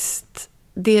faktiskt,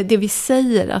 det vi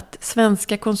säger att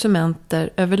svenska konsumenter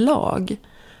överlag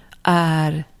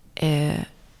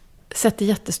sätter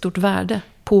jättestort värde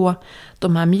på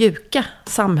de här mjuka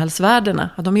samhällsvärdena.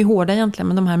 Ja, de är hårda egentligen,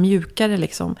 men de här mjukare,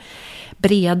 liksom,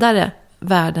 bredare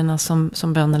värdena som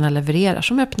bönderna levererar.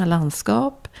 Som öppna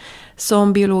landskap,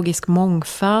 som biologisk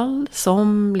mångfald,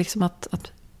 som liksom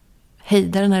att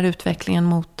hejda den här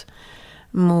utvecklingen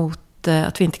mot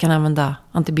att vi inte kan använda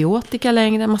antibiotika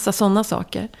längre, en massa sådana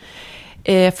saker.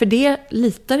 För det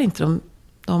litar inte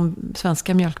de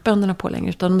svenska mjölkbönderna på längre,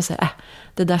 utan de säger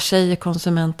det där säger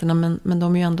konsumenterna, men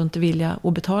de är ju ändå inte villiga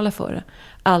att betala för det.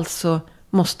 Alltså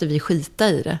måste vi skita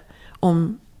i det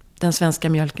om den svenska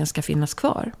mjölken ska finnas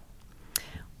kvar.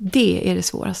 Det är det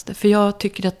svåraste. För jag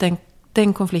tycker att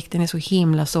den konflikten är så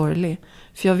himla sorglig.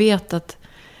 För jag vet att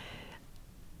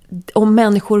om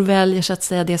människor väljer så att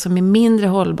säga det som är mindre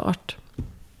hållbart,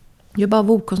 det är bara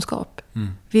av okunskap.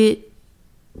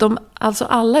 Alltså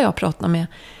alla jag pratar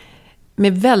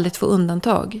med väldigt få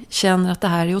undantag, känner att det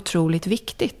här är otroligt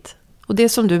viktigt. Och det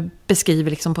som du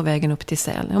beskriver liksom på vägen upp till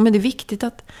Sälen. Ja, men det är viktigt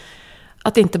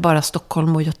att inte bara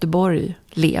Stockholm och Göteborg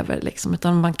lever liksom,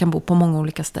 utan man kan bo på många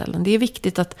olika ställen. Det är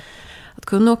viktigt att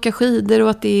kunna åka skidor och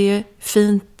att det är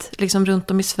fint liksom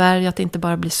runt om i Sverige, att det inte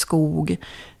bara blir skog.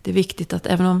 Det är viktigt att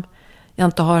även om jag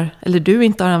inte har, eller du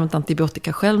inte har använt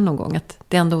antibiotika själv någon gång, att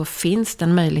det ändå finns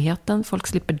den möjligheten. Folk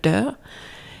slipper dö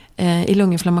i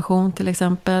lunginflammation till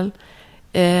exempel.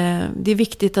 Det är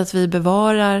viktigt att vi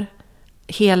bevarar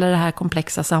hela det här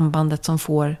komplexa sambandet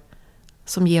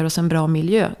som ger oss en bra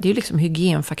miljö. Det är ju liksom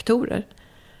hygienfaktorer.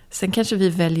 Sen kanske vi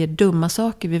väljer dumma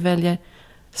saker. Vi väljer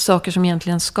saker som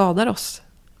egentligen skadar oss.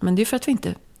 Men det är för att vi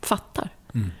inte fattar.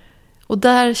 Och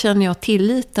där känner jag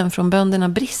tilliten från bönderna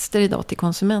brister idag till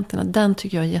konsumenterna. Den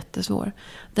tycker jag är jättesvår.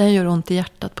 Den gör ont i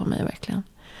hjärtat på mig verkligen.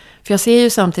 För jag ser ju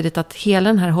samtidigt att hela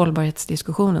den här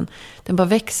hållbarhetsdiskussionen, den bara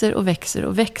växer och växer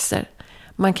och växer.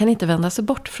 Man kan inte vända sig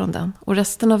bort från den. Och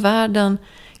resten av världen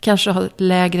kanske har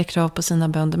lägre krav på sina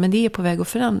bönder. Men det är på väg att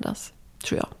förändras,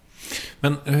 tror jag.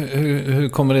 Men hur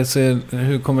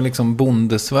kommer liksom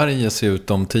bonde-Sverige se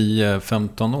ut om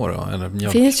 10-15 år då? Eller det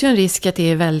finns ju en risk att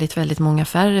det är väldigt, väldigt många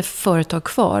färre företag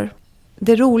kvar.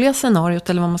 Det roliga scenariot,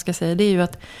 eller vad man ska säga, det är ju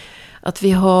att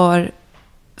vi har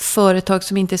företag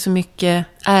som inte är så mycket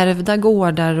ärvda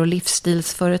gårdar och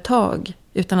livsstilsföretag.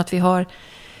 Utan att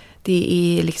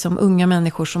det är liksom unga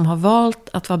människor som har valt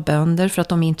att vara bönder för att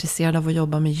de är intresserade av att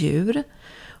jobba med djur.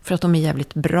 För att de är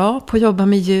jävligt bra på att jobba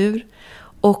med djur.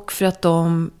 Och för att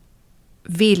de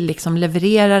vill liksom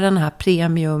leverera den här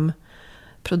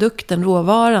premiumprodukten,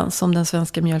 råvaran som den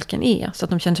svenska mjölken är. Så att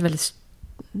de känner sig väldigt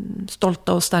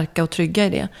stolta och starka och trygga i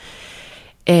det.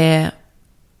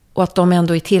 Och att de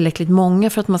ändå är tillräckligt många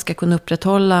för att man ska kunna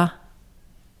upprätthålla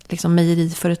liksom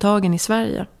mejeriföretagen i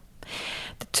Sverige.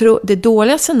 Det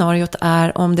dåliga scenariot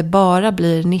är om det bara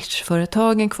blir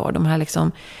nischföretagen kvar. De här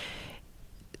liksom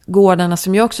gårdarna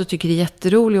som jag också tycker är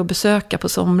jätteroliga att besöka på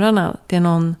somrarna. Det är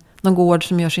någon gård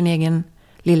som gör sin egen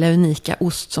lilla unika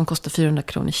ost som kostar 400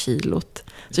 kronor kilot.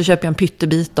 Så köper jag en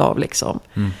pyttebit av liksom.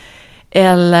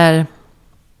 Eller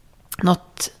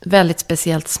något väldigt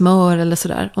speciellt smör eller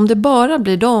sådär. Om det bara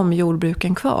blir de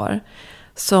jordbruken kvar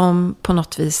som på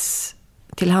något vis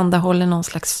tillhandahåller någon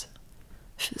slags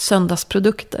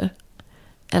söndagsprodukter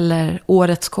eller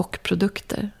årets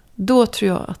kockprodukter, då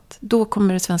tror jag att då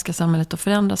kommer det svenska samhället att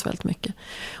förändras väldigt mycket.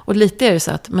 Och lite är det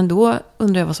så att, men då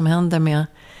undrar jag vad som händer med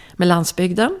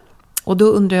landsbygden, och då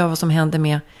undrar jag vad som händer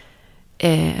med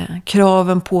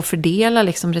kraven på att fördela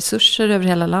liksom resurser över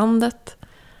hela landet.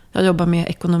 Jag jobbar med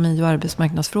ekonomi och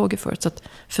arbetsmarknadsfrågor förut, så att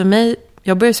för mig,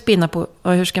 jag börjar spinna på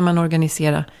hur ska man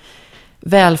organisera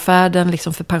välfärden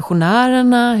liksom för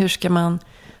pensionärerna, hur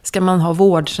ska man ha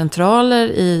vårdcentraler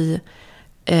i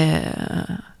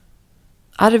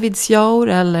Arvidsjaur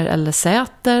eller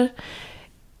Säter?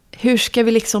 Hur ska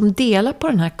vi liksom dela på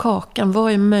den här kakan?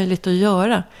 Vad är möjligt att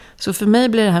göra? Så för mig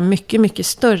blir det här mycket, mycket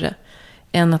större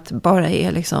än att det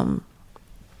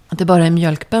bara är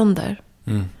mjölkbönder.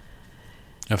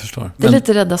 Jag förstår. Det är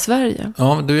lite rädda Sverige.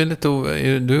 Ja, du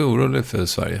är orolig för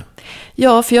Sverige.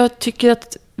 Ja, för jag tycker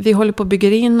att vi håller på att bygga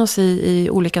in oss i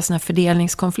olika såna här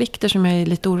fördelningskonflikter som jag är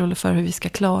lite orolig för hur vi ska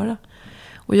klara.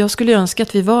 Och jag skulle önska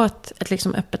att vi var ett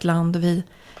liksom öppet land och vi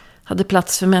hade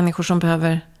plats för människor som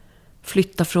behöver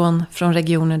flytta från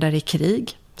regioner där det är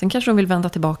krig. Sen kanske de vill vända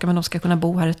tillbaka, men de ska kunna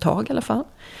bo här ett tag i alla fall.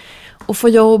 Och få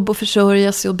jobb och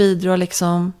försörja sig och bidra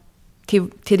liksom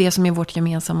till det som är vårt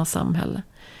gemensamma samhälle.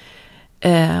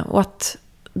 Och att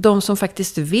de som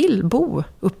faktiskt vill bo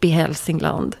uppe i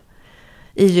Hälsingland,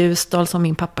 i Ljusdal som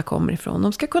min pappa kommer ifrån,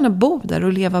 de ska kunna bo där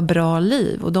och leva bra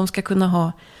liv. Och de ska kunna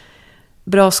ha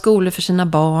bra skolor för sina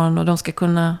barn och de ska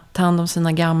kunna ta hand om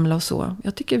sina gamla och så.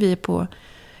 Jag tycker vi är på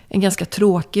en ganska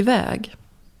tråkig väg.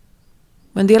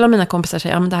 Och en del av mina kompisar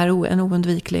säger att det här är en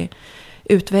oundviklig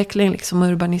utveckling, liksom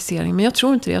urbanisering. Men jag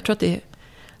tror inte det. Jag tror att det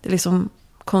är liksom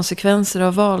konsekvenser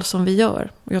av val som vi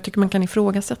gör. Och jag tycker man kan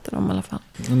ifrågasätta dem i alla fall.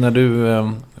 När du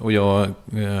och jag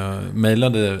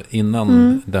mejlade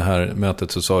innan det här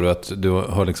mötet så sa du att du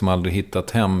har liksom aldrig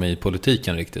hittat hem i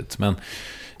politiken riktigt. Men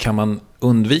kan man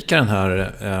undvika den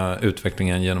här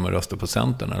utvecklingen genom att rösta på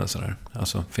Centern eller sådär?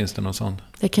 Alltså, finns det någon sån?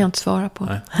 Det kan jag inte svara på.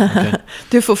 Nej, okay.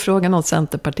 Du får fråga någon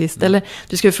centerpartist. Eller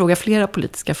du ska fråga flera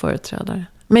politiska företrädare.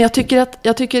 Men jag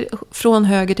tycker från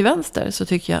höger till vänster så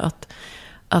tycker jag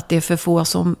att det är för få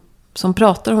som som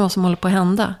pratar om vad som håller på att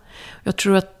hända. Jag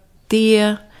tror att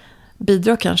det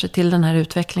bidrar kanske till den här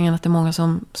utvecklingen att det är många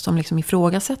som liksom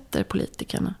ifrågasätter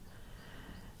politikerna.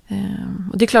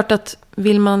 Och det är klart att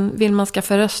vill man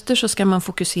skaffa röster så ska man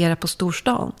fokusera på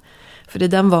storstan. För det är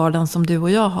den vardagen som du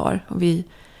och jag har. Och vi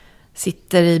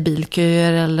sitter i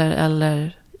bilköer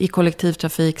eller i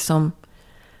kollektivtrafik som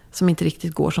inte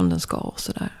riktigt går som den ska och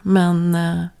sådär. Men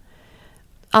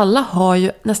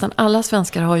nästan alla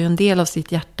svenskar har ju en del av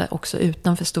sitt hjärta också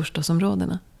utanför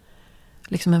storstadsområdena.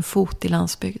 Liksom en fot i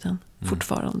landsbygden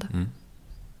fortfarande. Mm.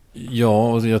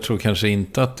 Ja, och jag tror kanske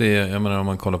inte att det är, jag menar om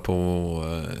man kollar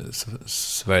på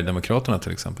Sverigedemokraterna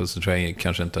till exempel, så tror jag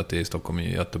kanske inte att det är i Stockholm,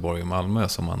 Göteborg och Malmö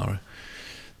som man har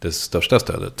det största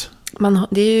stödet.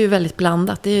 Det är ju väldigt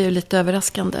blandat, det är ju lite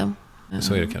överraskande.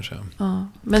 Så är det kanske. Ja.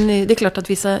 Men det är klart att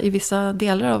i vissa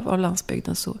delar av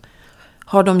landsbygden så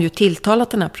har de ju tilltalat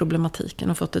den här problematiken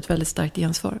och fått ett väldigt starkt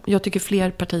gensvar. Jag tycker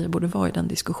fler partier borde vara i den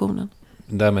diskussionen.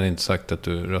 Därmed inte sagt att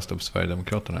du röstar på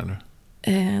Sverigedemokraterna, eller?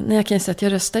 Nej, jag kan säga att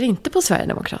jag röstar inte på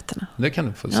Sverigedemokraterna. Det kan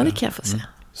du få säga. Ja, det kan jag få säga.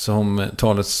 Som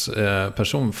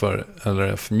talesperson för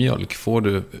LRF Mjölk, får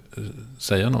du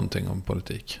säga någonting om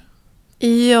politik?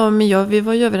 Ja, men vi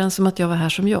var ju överens om att jag var här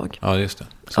som jag. Ja, just det.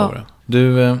 Så var det.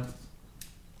 Du,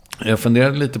 jag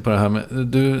funderade lite på det här med,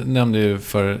 du nämnde ju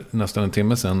för nästan en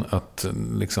timme sedan att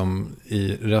liksom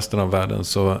i resten av världen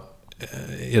så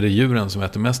är det djuren som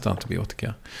äter mest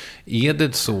antibiotika. Är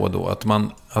det så då att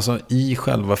man, alltså i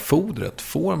själva fodret,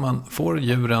 får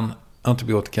djuren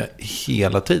antibiotika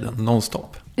hela tiden,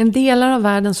 nonstop? I delar av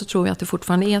världen så tror jag att det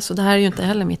fortfarande är så. Det här är ju inte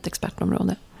heller mitt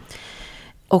expertområde.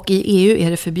 Och i EU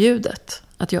är det förbjudet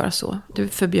att göra så. Det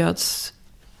förbjöds,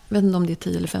 jag vet inte om det är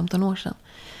 10 eller 15 år sedan.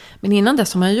 Men innan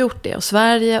dess har man gjort det. Och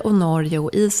Sverige och Norge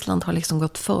och Island har liksom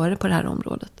gått före på det här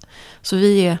området. Så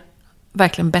vi är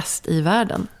verkligen bäst i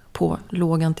världen på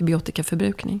låg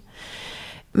antibiotikaförbrukning.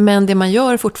 Men det man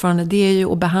gör fortfarande, det är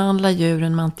ju att behandla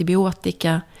djuren med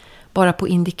antibiotika bara på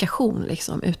indikation,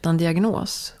 liksom, utan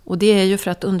diagnos. Och det är ju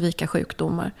för att undvika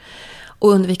sjukdomar. Och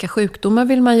undvika sjukdomar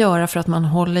vill man göra för att man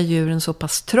håller djuren så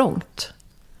pass trångt.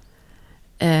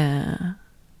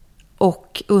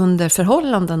 Och under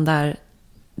förhållanden där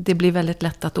det blir väldigt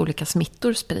lätt att olika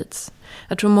smittor sprids.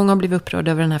 Jag tror många har blivit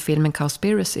upprörda över den här filmen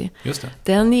Cowspiracy. Just det.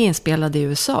 Den är inspelad i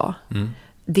USA. Mm.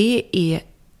 Det är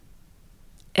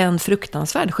en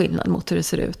fruktansvärd skillnad mot hur det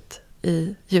ser ut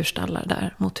i djurstallar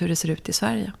där, mot hur det ser ut i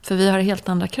Sverige. För vi har helt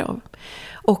andra krav.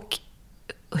 Och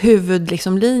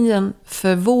huvudlinjen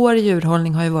för vår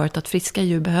djurhållning har ju varit att friska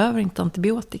djur behöver inte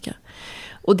antibiotika.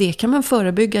 Och det kan man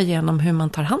förebygga genom hur man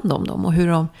tar hand om dem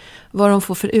och vad de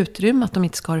får för utrymme, att de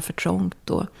inte ska ha det för trångt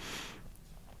och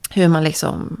hur man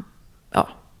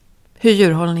hur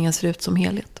djurhållningen ser ut som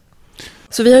helhet.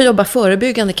 Så vi har jobbat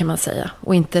förebyggande kan man säga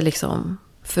och inte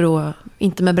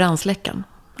inte med brandsläckaren.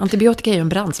 Antibiotika är ju en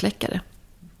brandsläckare.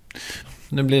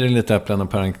 Nu blir det lite äpplen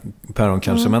och päron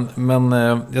kanske, men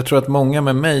jag tror att många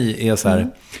med mig är så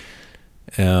här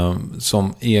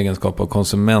som egenskap av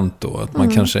konsument då, att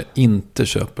man kanske inte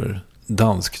köper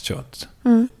danskt kött.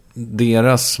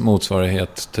 Deras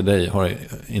motsvarighet till dig har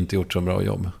inte gjort så bra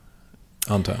jobb,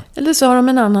 antar jag. Eller så har de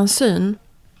en annan syn.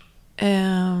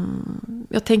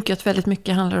 Jag tänker att väldigt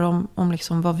mycket handlar om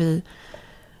liksom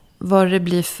vad det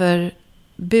blir för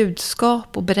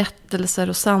budskap och berättelser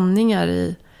och sanningar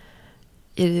i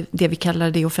det vi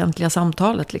kallar det offentliga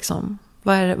samtalet. Liksom.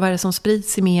 Vad är det som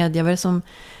sprids i media? Vad är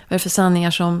det för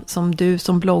sanningar som du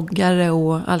som bloggare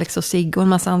och Alex och Sigge och en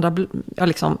massa andra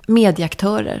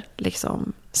medieaktörer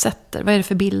sätter? Vad är det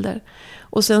för bilder?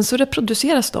 Och sen så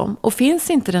reproduceras de. Och finns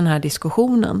inte den här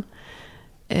diskussionen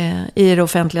i det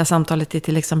offentliga samtalet i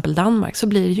till exempel Danmark, så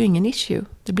blir det ju ingen issue.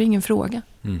 Det blir ingen fråga.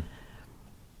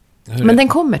 Men den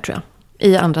kommer, tror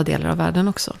jag, i andra delar av världen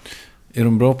också. Är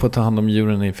de bra på att ta hand om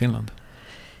djuren i Finland?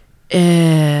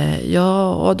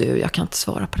 Jag kan inte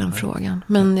svara på den frågan.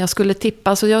 Men jag skulle tippa,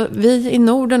 alltså vi i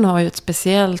Norden har ju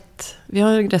vi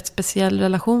har en rätt speciell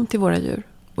relation till våra djur.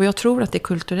 Och jag tror att det är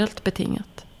kulturellt betingat.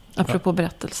 Apropå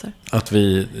berättelser. Att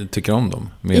vi tycker om dem?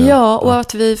 Ja, och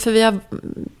att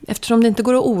eftersom det inte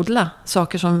går att odla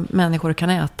saker som människor kan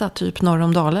äta, typ norr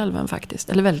om Dalälven faktiskt,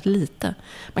 eller väldigt lite.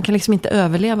 Man kan liksom inte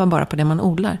överleva bara på det man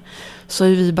odlar. Så har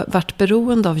vi varit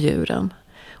beroende av djuren.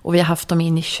 Och vi har haft dem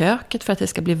in i köket för att det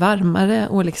ska bli varmare.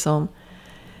 Och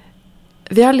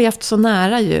vi har levt så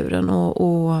nära djuren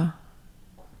och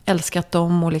älskat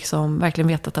dem och verkligen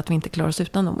vetat att vi inte klarar oss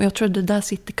utan dem. Och jag tror att det där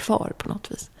sitter kvar på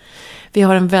något vis. Vi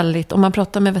har om man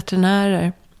pratar med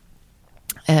veterinärer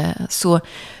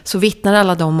så vittnar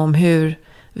alla dem om hur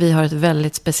vi har ett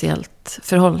väldigt speciellt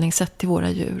förhållningssätt till våra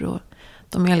djur. Och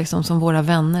de är som våra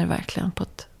vänner verkligen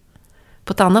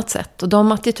på ett annat sätt. Och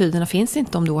de attityderna finns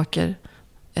inte om du åker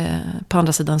på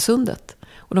andra sidan sundet.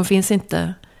 Och de finns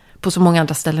inte på så många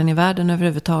andra ställen i världen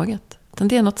överhuvudtaget. Utan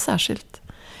det är något särskilt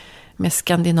med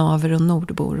skandinaver och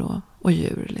nordbor och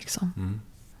djur liksom. Mm.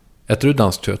 Äter du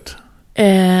danskt kött?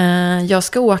 Jag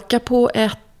ska åka på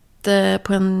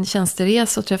en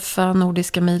tjänsteresa och träffa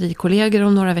nordiska mejerikollegor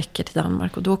om några veckor till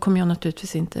Danmark. Och då kommer jag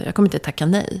naturligtvis inte tacka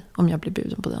nej om jag blir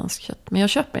bjuden på danskt kött. Men jag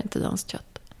köper inte danskt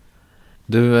kött.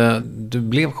 Du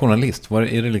blev journalist.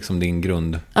 Är det liksom din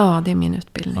grund? Ja, det är min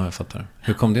utbildning. Ja, jag fattar.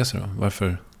 Hur kom det sig då?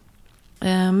 Varför?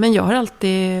 Men jag har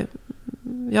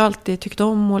alltid tyckt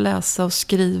om att läsa och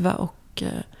skriva. Och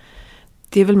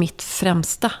det är väl mitt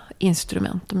främsta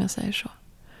instrument om jag säger så.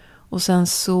 Och sen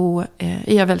så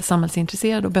är jag väldigt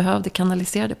samhällsintresserad och behövde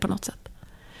kanalisera det på något sätt.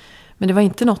 Men det var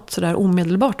inte något sådär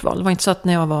omedelbart val. Det var inte så att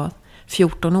när jag var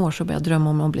 14 år så började jag drömma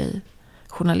om att bli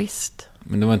journalist.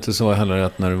 Men det var inte så heller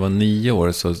att när du var 9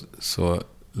 år så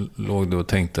låg du och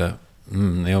tänkte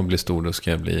när jag blir stor då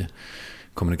ska jag bli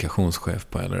kommunikationschef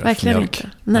på LRF. Verkligen Mjölk.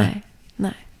 inte.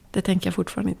 Nej, det tänker jag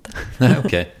fortfarande inte. Nej,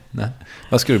 okej. Nej.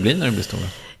 Vad ska du bli när du blir stor?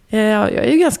 Ja, jag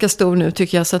är ju ganska stor nu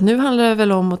tycker jag. Så att nu handlar det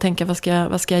väl om att tänka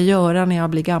vad ska jag göra när jag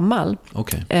blir gammal.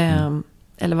 Okej.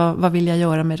 Eller vad vill jag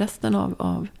göra med resten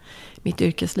av mitt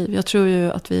yrkesliv. Jag tror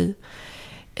ju att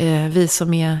vi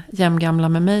som är jämngamla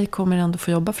med mig kommer ändå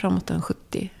få jobba framåt en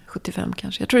 70-75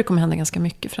 kanske. Jag tror det kommer hända ganska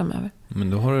mycket framöver. Men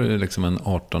då har du liksom en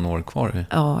 18 år kvar.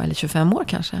 Ja, eller 25 år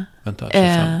kanske. Vänta,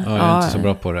 25? Jag är inte så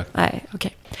bra på att räkna. Nej,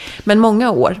 okej. Men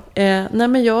många år.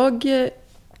 Men jag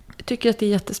tycker att det är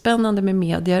jättespännande med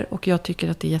medier. Och jag tycker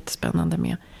att det är jättespännande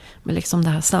med liksom det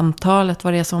här samtalet.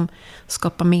 Vad det är som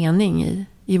skapar mening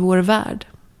i vår värld.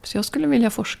 Så jag skulle vilja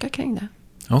forska kring det.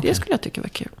 Okay. Det skulle jag tycka var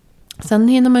kul. Sen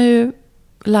hinner man ju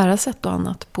lära sig ett och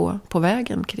annat på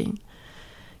vägen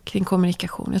kring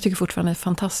kommunikation. Jag tycker fortfarande det är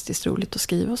fantastiskt roligt att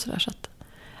skriva och sådär. Så att,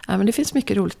 men det finns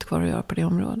mycket roligt kvar att göra på det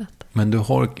området. Men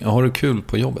har du kul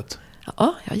på jobbet?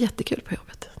 Ja, jag har jättekul på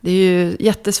jobbet. Det är ju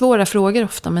jättesvåra frågor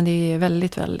ofta, men det är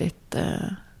väldigt, väldigt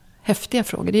häftiga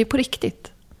frågor. Det är ju på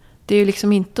riktigt. Det är ju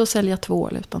liksom inte att sälja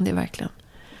tvål, utan det är verkligen...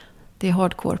 Det är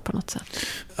hardcore på något sätt.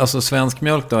 Alltså Svensk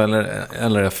Mjölk då, eller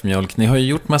LRF Mjölk. Ni har ju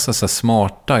gjort massa så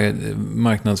smarta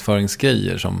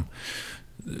marknadsföringsgrejer som...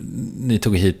 Ni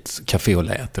tog hit Café och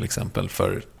Lä till exempel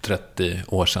för 30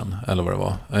 år sedan, eller vad det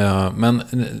var. Men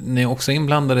ni är också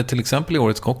inblandade till exempel i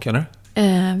Årets kock, eller?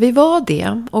 Vi var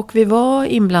det, och vi var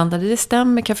inblandade. Det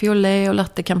stämmer, Café och Lä och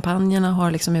lattekampanjerna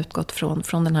har liksom utgått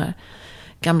från den här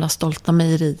gamla stolta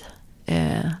mejeri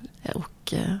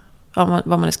och vad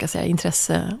man nu ska säga,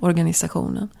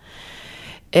 intresseorganisationen.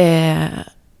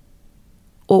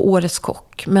 Och Årets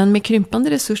kock. Men med krympande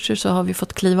resurser så har vi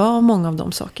fått kliva av många av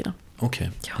de sakerna.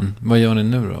 Okej. Ja. Vad gör ni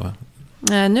nu då?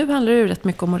 Nu handlar det ju rätt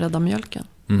mycket om att rädda mjölken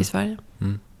i Sverige.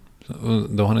 Och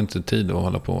då har ni inte tid att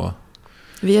hålla på?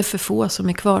 Vi är för få som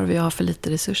är kvar. Vi har för lite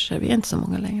resurser. Vi är inte så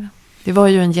många längre. Det var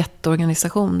ju en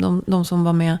jätteorganisation. De som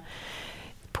var med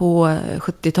på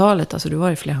 70-talet. Alltså det var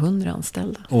ju flera 100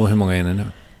 anställda. Och hur många är ni nu?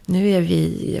 Nu är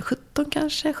vi 17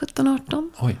 kanske. 17-18.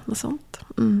 Oj. Något sånt.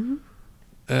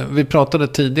 Vi pratade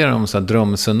tidigare om så här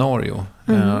drömscenario.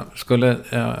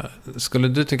 Skulle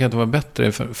du tycka att det var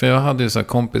bättre? För jag hade ju så här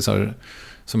kompisar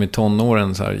som i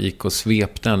tonåren så här gick och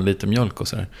svepte en liten mjölk och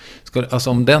så här. Alltså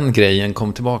om den grejen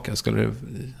kom tillbaka, skulle det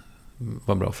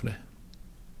vara bra för dig?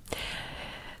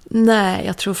 Nej,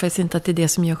 jag tror faktiskt inte att det är det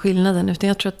som gör skillnaden. Utan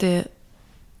jag tror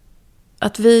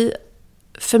att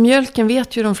för mjölken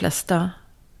vet ju de flesta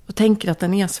och tänker att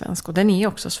den är svensk. Och den är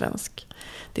också svensk.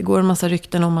 Det går en massa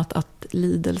rykten om att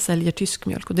Lidl säljer tysk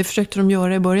mjölk. Och det försökte de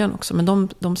göra i början också. Men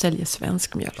de säljer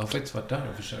svensk mjölk. Jag har faktiskt varit där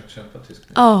och försökt köpa tysk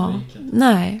mjölk. Ja,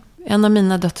 nej. En av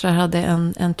mina döttrar hade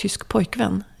en tysk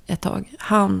pojkvän ett tag.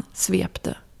 Han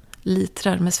svepte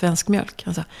litrar med svensk mjölk.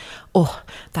 Han sa,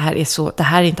 det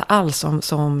här är inte alls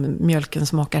som mjölken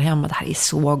smakar hemma. Det här är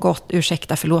så gott.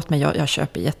 Ursäkta, förlåt mig. Jag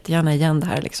köper jättegärna igen det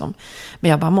här liksom.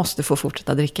 Men jag bara måste få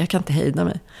fortsätta dricka. Jag kan inte hejda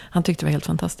mig. Han tyckte det var helt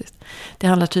fantastiskt. Det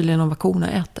handlar tydligen om vad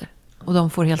korna äter. Och de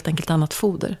får helt enkelt annat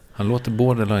foder. Han låter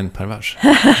borderline pervers.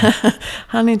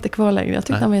 Han är inte kvar längre. Jag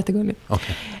tyckte han var jättegullig.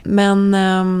 Okay. Men...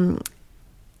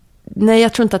 nej,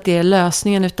 jag tror inte att det är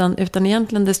lösningen. Utan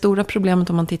egentligen det stora problemet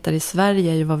om man tittar i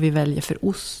Sverige är ju vad vi väljer för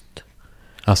ost.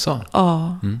 Asså?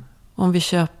 Ja. Om vi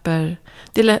köper...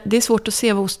 Det är svårt att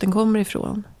se var osten kommer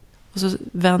ifrån. Och så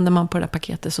vänder man på det där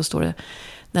paketet så står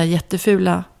det här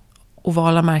jättefula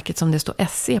ovala märket som det står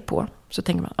SC på. Så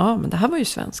tänker man, men det här var ju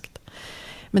svenskt.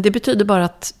 Men det betyder bara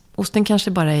att osten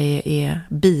kanske bara är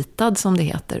bitad som det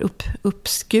heter.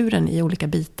 Uppskuren i olika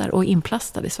bitar och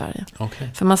inplastad i Sverige. Okay.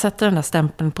 För man sätter den där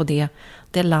stämpeln på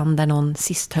det land där någon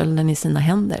sist höll den i sina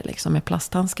händer liksom, med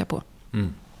plasthandskar på.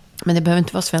 Men det behöver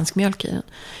inte vara svensk mjölk i den.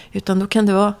 Utan då kan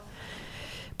det vara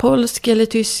polsk eller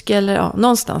tysk eller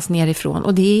någonstans nerifrån.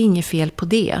 Och det är inget fel på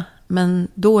det. Men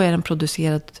då är den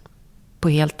producerad på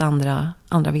helt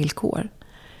andra villkor.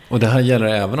 Och det här gäller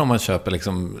även om man köper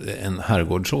liksom en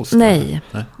herrgårdsost? Nej.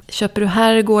 Köper du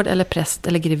herrgård eller präst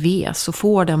eller grevé så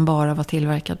får den bara vara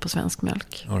tillverkad på svensk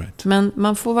mjölk. All right. Men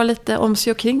man får vara lite om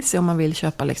sig och kring sig om man vill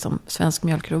köpa liksom svensk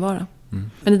mjölkråvara.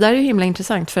 Men det där är ju himla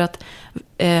intressant för att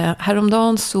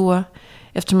häromdagen så,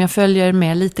 eftersom jag följer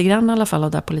med lite grann i alla fall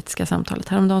av det här politiska samtalet,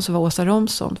 häromdagen så var Åsa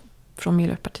Romson från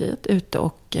Miljöpartiet ute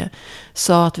och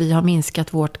sa att vi har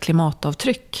minskat vårt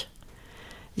klimatavtryck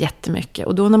jättemycket.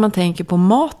 Och då när man tänker på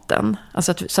maten,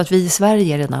 alltså så att vi i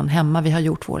Sverige redan hemma, vi har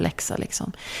gjort vår läxa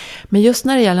liksom. Men just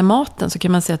när det gäller maten så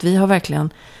kan man säga att vi har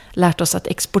verkligen lärt oss att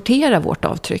exportera vårt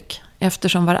avtryck.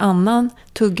 Eftersom varannan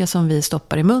tugga som vi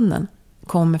stoppar i munnen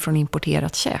kommer från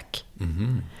importerat käk.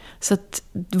 Så att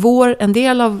en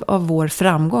del av vår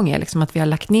framgång är liksom att vi har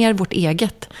lagt ner vårt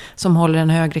eget som håller en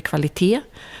högre kvalitet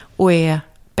och är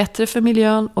bättre för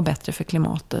miljön och bättre för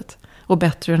klimatet och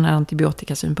bättre ur den här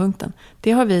antibiotikasynpunkten.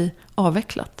 Det har vi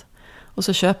avvecklat. Och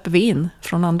så köper vi in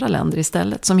från andra länder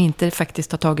istället som inte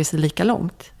faktiskt har tagit sig lika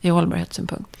långt i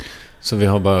hållbarhetssynpunkt. Så vi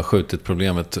har bara skjutit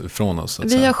problemet från oss?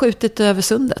 Vi har skjutit över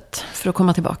sundet för att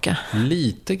komma tillbaka.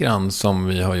 Lite grann som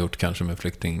vi har gjort kanske med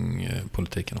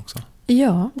flyktingpolitiken också.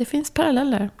 Ja, det finns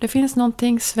paralleller. Det finns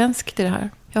någonting svenskt i det här.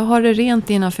 Jag har det rent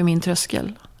innanför min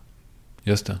tröskel.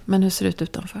 Just det. Men hur ser det ut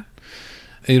utanför?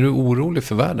 Är du orolig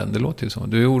för världen? Det låter ju så.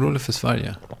 Du är orolig för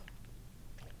Sverige.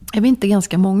 Är vi inte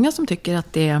ganska många som tycker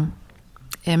att det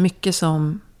är mycket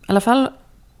som, i alla fall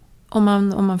om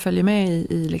man följer med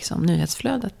i liksom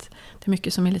nyhetsflödet, det är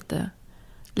mycket som är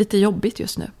lite jobbigt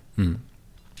just nu.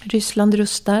 Ryssland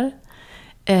rustar.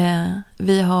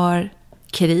 Vi har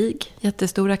krig,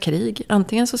 jättestora krig.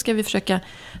 Antingen så ska vi försöka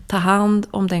ta hand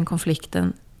om den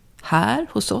konflikten här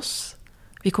hos oss.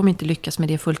 Vi kommer inte lyckas med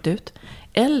det fullt ut.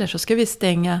 Eller så ska vi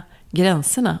stänga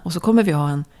gränserna och så kommer vi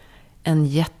ha en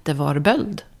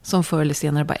jättevarböld som förr eller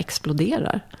senare bara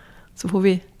exploderar. Så får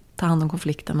vi ta hand om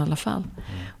konflikten i alla fall.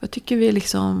 Och jag tycker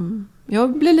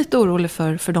jag blir lite orolig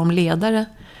för de ledare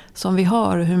som vi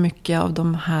har och hur mycket av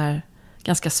de här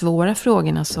ganska svåra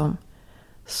frågorna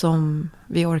som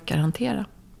vi orkar hantera.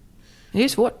 Det är ju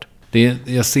svårt.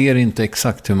 Jag ser inte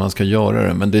exakt hur man ska göra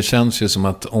det, men det känns ju som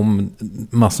att om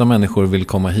massa människor vill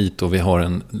komma hit och vi har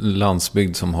en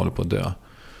landsbygd som håller på att dö,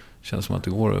 känns som att det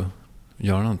går att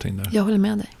göra någonting där. Jag håller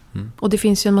med dig. Och det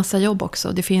finns ju en massa jobb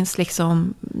också. Det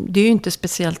är ju inte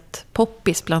speciellt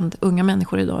poppis bland unga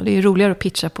människor idag. Det är roligare att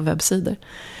pitcha på webbsidor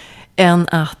än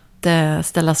att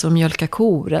ställa sig och mjölka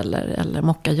kor eller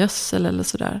mocka gödsel eller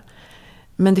sådär.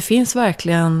 Men det finns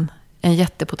verkligen en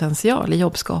jättepotential i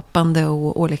jobbskapande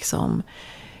och liksom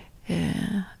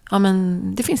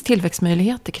det finns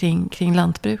tillväxtmöjligheter kring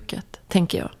lantbruket,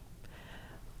 tänker jag.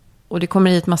 Och det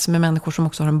kommer hit massor med människor som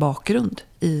också har en bakgrund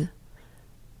i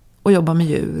att jobba med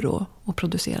djur och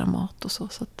producera mat och så.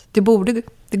 Så att det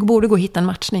borde gå att hitta en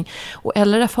matchning. Och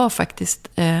LRF har faktiskt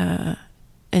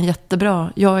en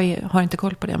jättebra, jag har inte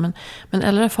koll på det,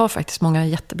 men LRF har faktiskt många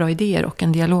jättebra idéer och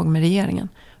en dialog med regeringen.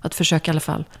 Att försöka i alla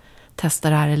fall testa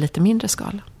det här i lite mindre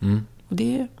skala. Och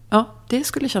det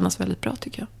skulle kännas väldigt bra,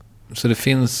 tycker jag. Så det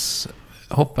finns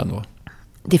hopp ändå?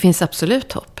 Det finns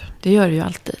absolut hopp. Det gör det ju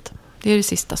alltid. Det är det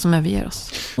sista som överger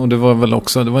oss. Och det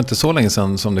var inte så länge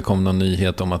sedan som det kom någon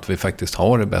nyhet om att vi faktiskt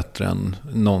har det bättre än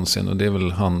någonsin. Och det är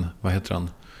väl vad heter han?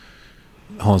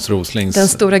 Hans Roslings... Den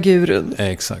stora gurun.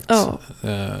 Exakt. Ja.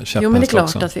 Jo, men det är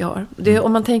klart att vi har.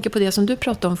 Om man tänker på det som du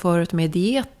pratade om förut med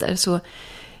dieter, så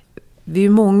vi är ju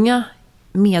många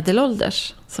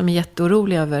medelålders som är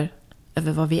jätteoroliga över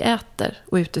vad vi äter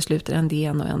och utesluter en det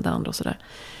ena och en det andra och sådär.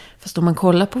 Fast om man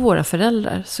kollar på våra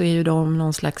föräldrar så är ju de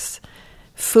någon slags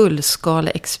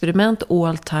fullskaleexperiment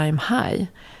all time high.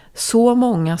 Så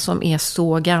många som är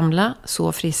så gamla,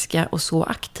 så friska och så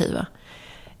aktiva.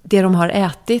 Det de har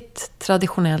ätit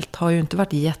traditionellt har ju inte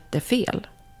varit jättefel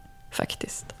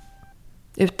faktiskt.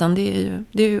 Utan det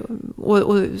är ju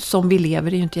och som vi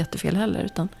lever är ju inte jättefel heller,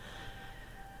 utan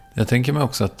jag tänker mig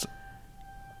också att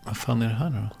vad fan är det här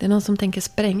då? Det är någon som tänker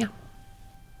spränga.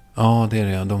 Ja, det är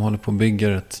det. De håller på och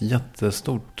bygger ett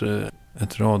jättestort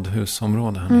ett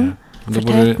radhusområde här nere.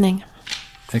 Förtätning.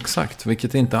 Exakt,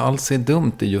 vilket inte alls är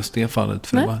dumt i just det fallet.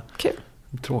 För nej, det var kul.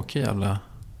 Tråkig jävla...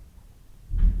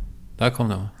 Där kom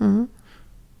den.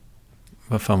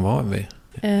 Vad fan var vi?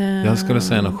 Jag skulle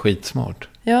säga något skitsmart.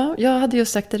 Ja, jag hade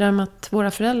just sagt det där med att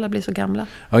våra föräldrar blir så gamla.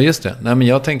 Ja, just det. Nej, men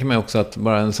jag tänker mig också att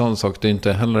bara en sån sak, det är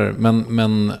inte heller...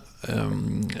 Men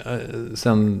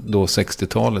sen då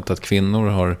 60-talet att kvinnor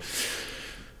har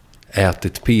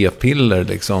ätit p-piller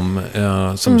liksom,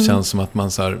 som känns som att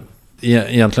man så här,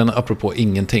 egentligen apropå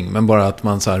ingenting, men bara att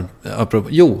man så här,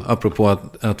 apropå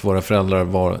att våra föräldrar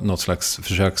var något slags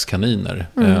försökskaniner,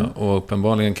 och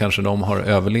uppenbarligen kanske de har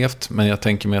överlevt, men jag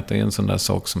tänker mig att det är en sån där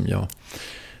sak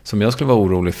som jag skulle vara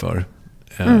orolig för,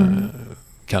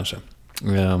 kanske.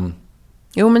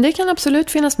 Jo, men det kan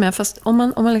absolut finnas med, fast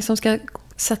om man liksom ska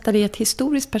sätta det i ett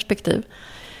historiskt perspektiv.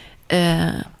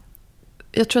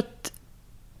 Jag tror att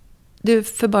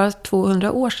för bara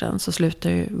 200 år sedan så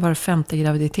slutade ju var 5:e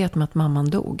graviditet med att mamman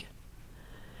dog.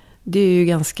 Det är ju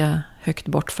ganska högt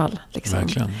bortfall. Liksom.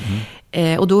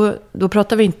 Verkligen. Och då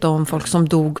pratar vi inte om folk som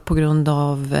dog på grund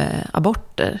av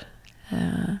aborter.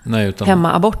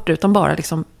 Hemmaaborter, utan bara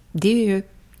liksom, det är ju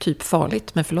typ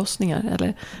farligt med förlossningar.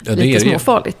 Eller lite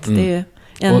småfarligt. Det är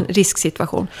en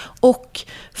risksituation. Och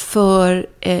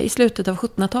i slutet av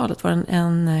 1700-talet var det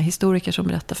en historiker som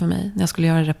berättade för mig, när jag skulle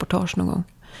göra en reportage någon gång,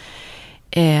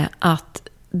 att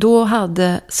då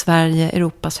hade Sverige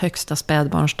Europas högsta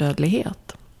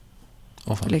spädbarnsdödlighet.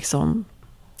 Liksom,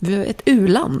 vi är ett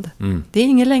u-land. Det är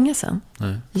inget länge sedan.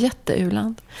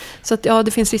 Jätte-u-land. Så att, ja,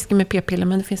 det finns risker med p-piller,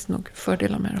 men det finns nog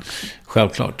fördelar med det också.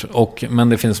 Självklart. Men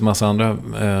det finns massa andra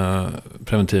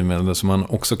preventivmedel som man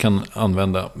också kan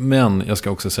använda. Men jag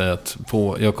ska också säga att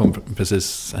jag kom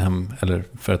precis hem, eller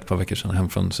för ett par veckor sedan, hem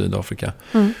från Sydafrika.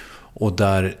 Och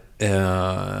där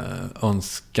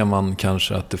önskar man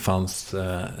kanske att det fanns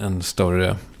en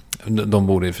större... De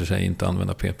borde i och för sig inte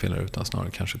använda p-piller utan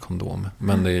snarare kanske kondom.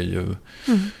 Men det är ju...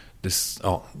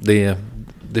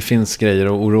 Det finns grejer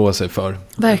att oroa sig för.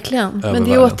 Verkligen. Men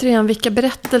det är återigen, vilka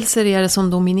berättelser är det som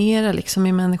dominerar liksom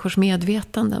i människors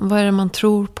medvetanden? Vad är det man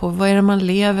tror på? Vad är det man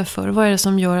lever för? Vad är det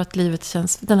som gör att livet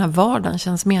känns... Den här vardagen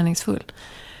känns meningsfull?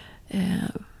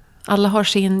 Alla har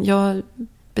sin... Jag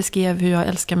beskrev hur jag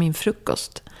älskar min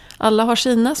frukost. Alla har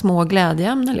sina små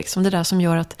glädjeämnen liksom. Det där som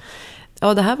gör att...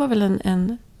 Ja, det här var väl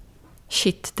en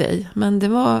shit day. Men det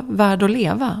var värd att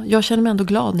leva. Jag känner mig ändå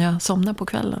glad när jag somnar på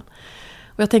kvällen.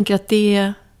 Och jag tänker att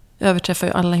det överträffar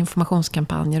ju alla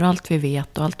informationskampanjer och allt vi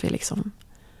vet och allt vi liksom...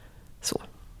 Så.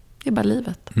 Det är bara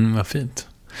livet. Vad fint.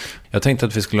 Jag tänkte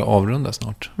att vi skulle avrunda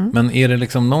snart. Men är det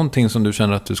liksom någonting som du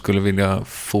känner att du skulle vilja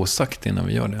få sagt innan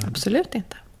vi gör det? Absolut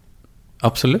inte.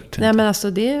 Absolut inte? Nej, men alltså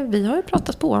vi har ju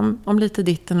pratat på om lite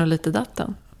ditten och lite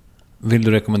datten. Vill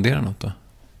du rekommendera något då?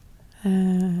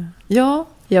 Ja,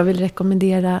 jag vill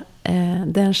rekommendera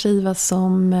den skiva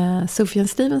som Sufjan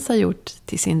Stevens har gjort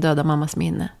till sin döda mammas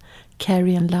minne.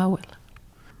 Carrie and Lowell.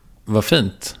 Vad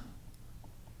fint.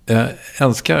 Jag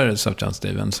älskar Sufjan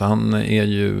Stevens. Han är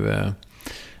ju...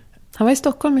 Han var i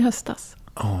Stockholm i höstas.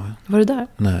 Var du där?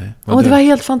 Nej. Det var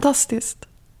helt fantastiskt.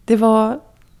 Det var...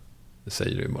 Det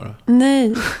säger du ju bara.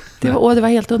 Nej, det var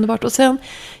helt underbart. Och sen,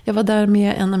 jag var där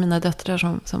med en av mina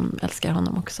döttrar som älskar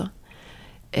honom också.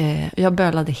 Jag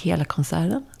bölade hela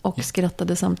konserten och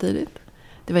skrattade samtidigt.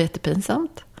 Det var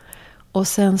jättepinsamt. Och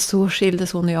sen så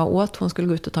skildes hon och jag åt. Hon skulle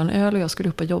gå ut och ta en öl och jag skulle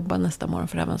upp och jobba nästa morgon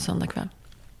för det var en söndagkväll.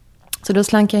 Så då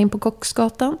slank jag in på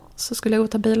Kocksgatan. Så skulle jag gå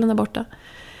och ta bilen där borta.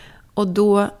 Och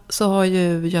då så har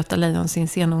ju Göta Lejon sin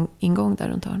sceningång där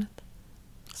runt hörnet.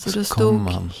 Så då stod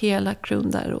hela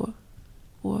crewn där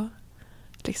och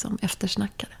liksom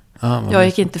eftersnackade. Jag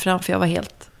gick inte fram för jag var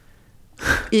helt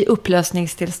i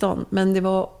upplösningstillstånd. Men det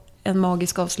var en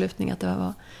magisk avslutning att det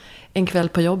var en kväll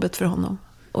på jobbet för honom.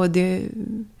 Och det är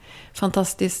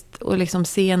fantastiskt att liksom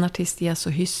se en artist ge så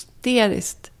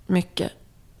hysteriskt mycket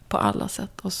på alla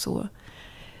sätt. Och så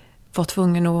var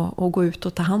tvungen att gå ut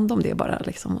och ta hand om det bara.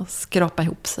 Liksom, och skrapa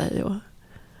ihop sig och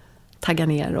tagga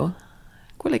ner och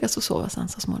gå och lägga sig och sova sen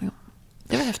så småningom.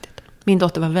 Det var häftigt. Min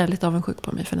dotter var väldigt avundsjuk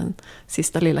på mig för den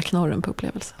sista lilla knorren på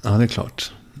upplevelsen. Ja, det är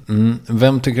klart.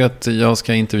 Vem tycker att jag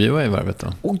ska intervjua i Värvet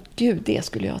då? Gud, det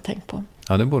skulle jag ha tänkt på.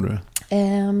 Ja, det borde du.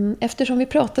 Eftersom vi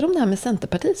pratade om det här med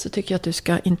Centerpartiet så tycker jag att du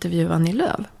ska intervjua Annie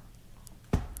Lööf.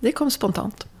 Det kom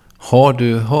spontant. Har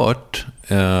du hört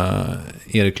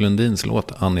Erik Lundins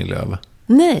låt Annie Lööf?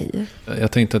 Nej.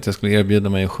 Jag tänkte att jag skulle erbjuda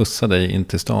mig att skjutsa dig in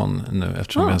till stan nu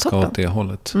eftersom jag ska åt det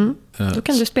hållet. Då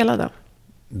kan du spela det.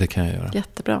 Det kan jag göra.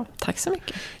 Jättebra. Tack så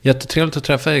mycket. Jättetrevligt att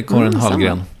träffa dig, Karin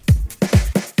Hallgren. Samma.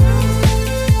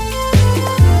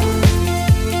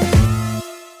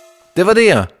 Det var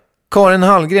det. Karin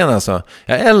Hallgren alltså.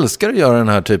 Jag älskar att göra den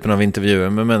här typen av intervjuer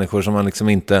med människor som man liksom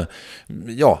inte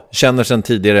känner sedan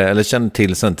tidigare eller känner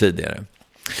till sedan tidigare.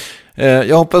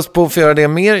 Jag hoppas på att få göra det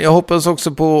mer. Jag hoppas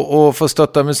också på att få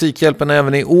stötta Musikhjälpen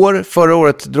även i år. Förra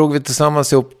året drog vi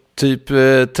tillsammans ihop typ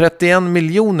 31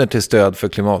 miljoner till stöd för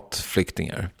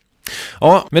klimatflyktingar.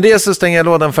 Ja, med det så stänger jag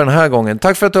lådan för den här gången.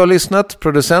 Tack för att du har lyssnat.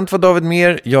 Producent var David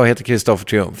Mer. Jag heter Kristoffer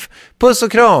Triumf. Puss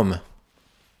och kram!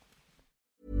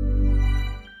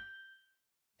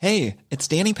 Hey, it's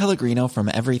Danny Pellegrino from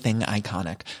Everything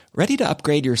Iconic. Ready to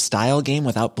upgrade your style game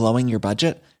without blowing your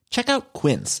budget? Check out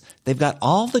Quince. They've got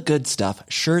all the good stuff,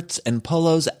 shirts and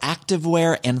polos,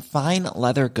 activewear, and fine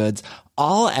leather goods,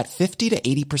 all at 50 to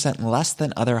 80% less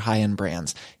than other high-end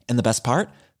brands. And the best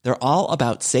part? They're all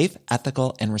about safe,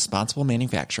 ethical, and responsible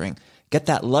manufacturing. Get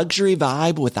that luxury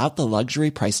vibe without the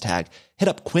luxury price tag. Hit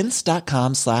up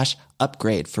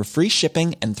quince.com/upgrade for free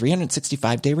shipping and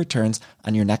 365-day returns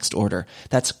on your next order.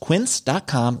 That's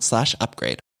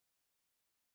quince.com/upgrade.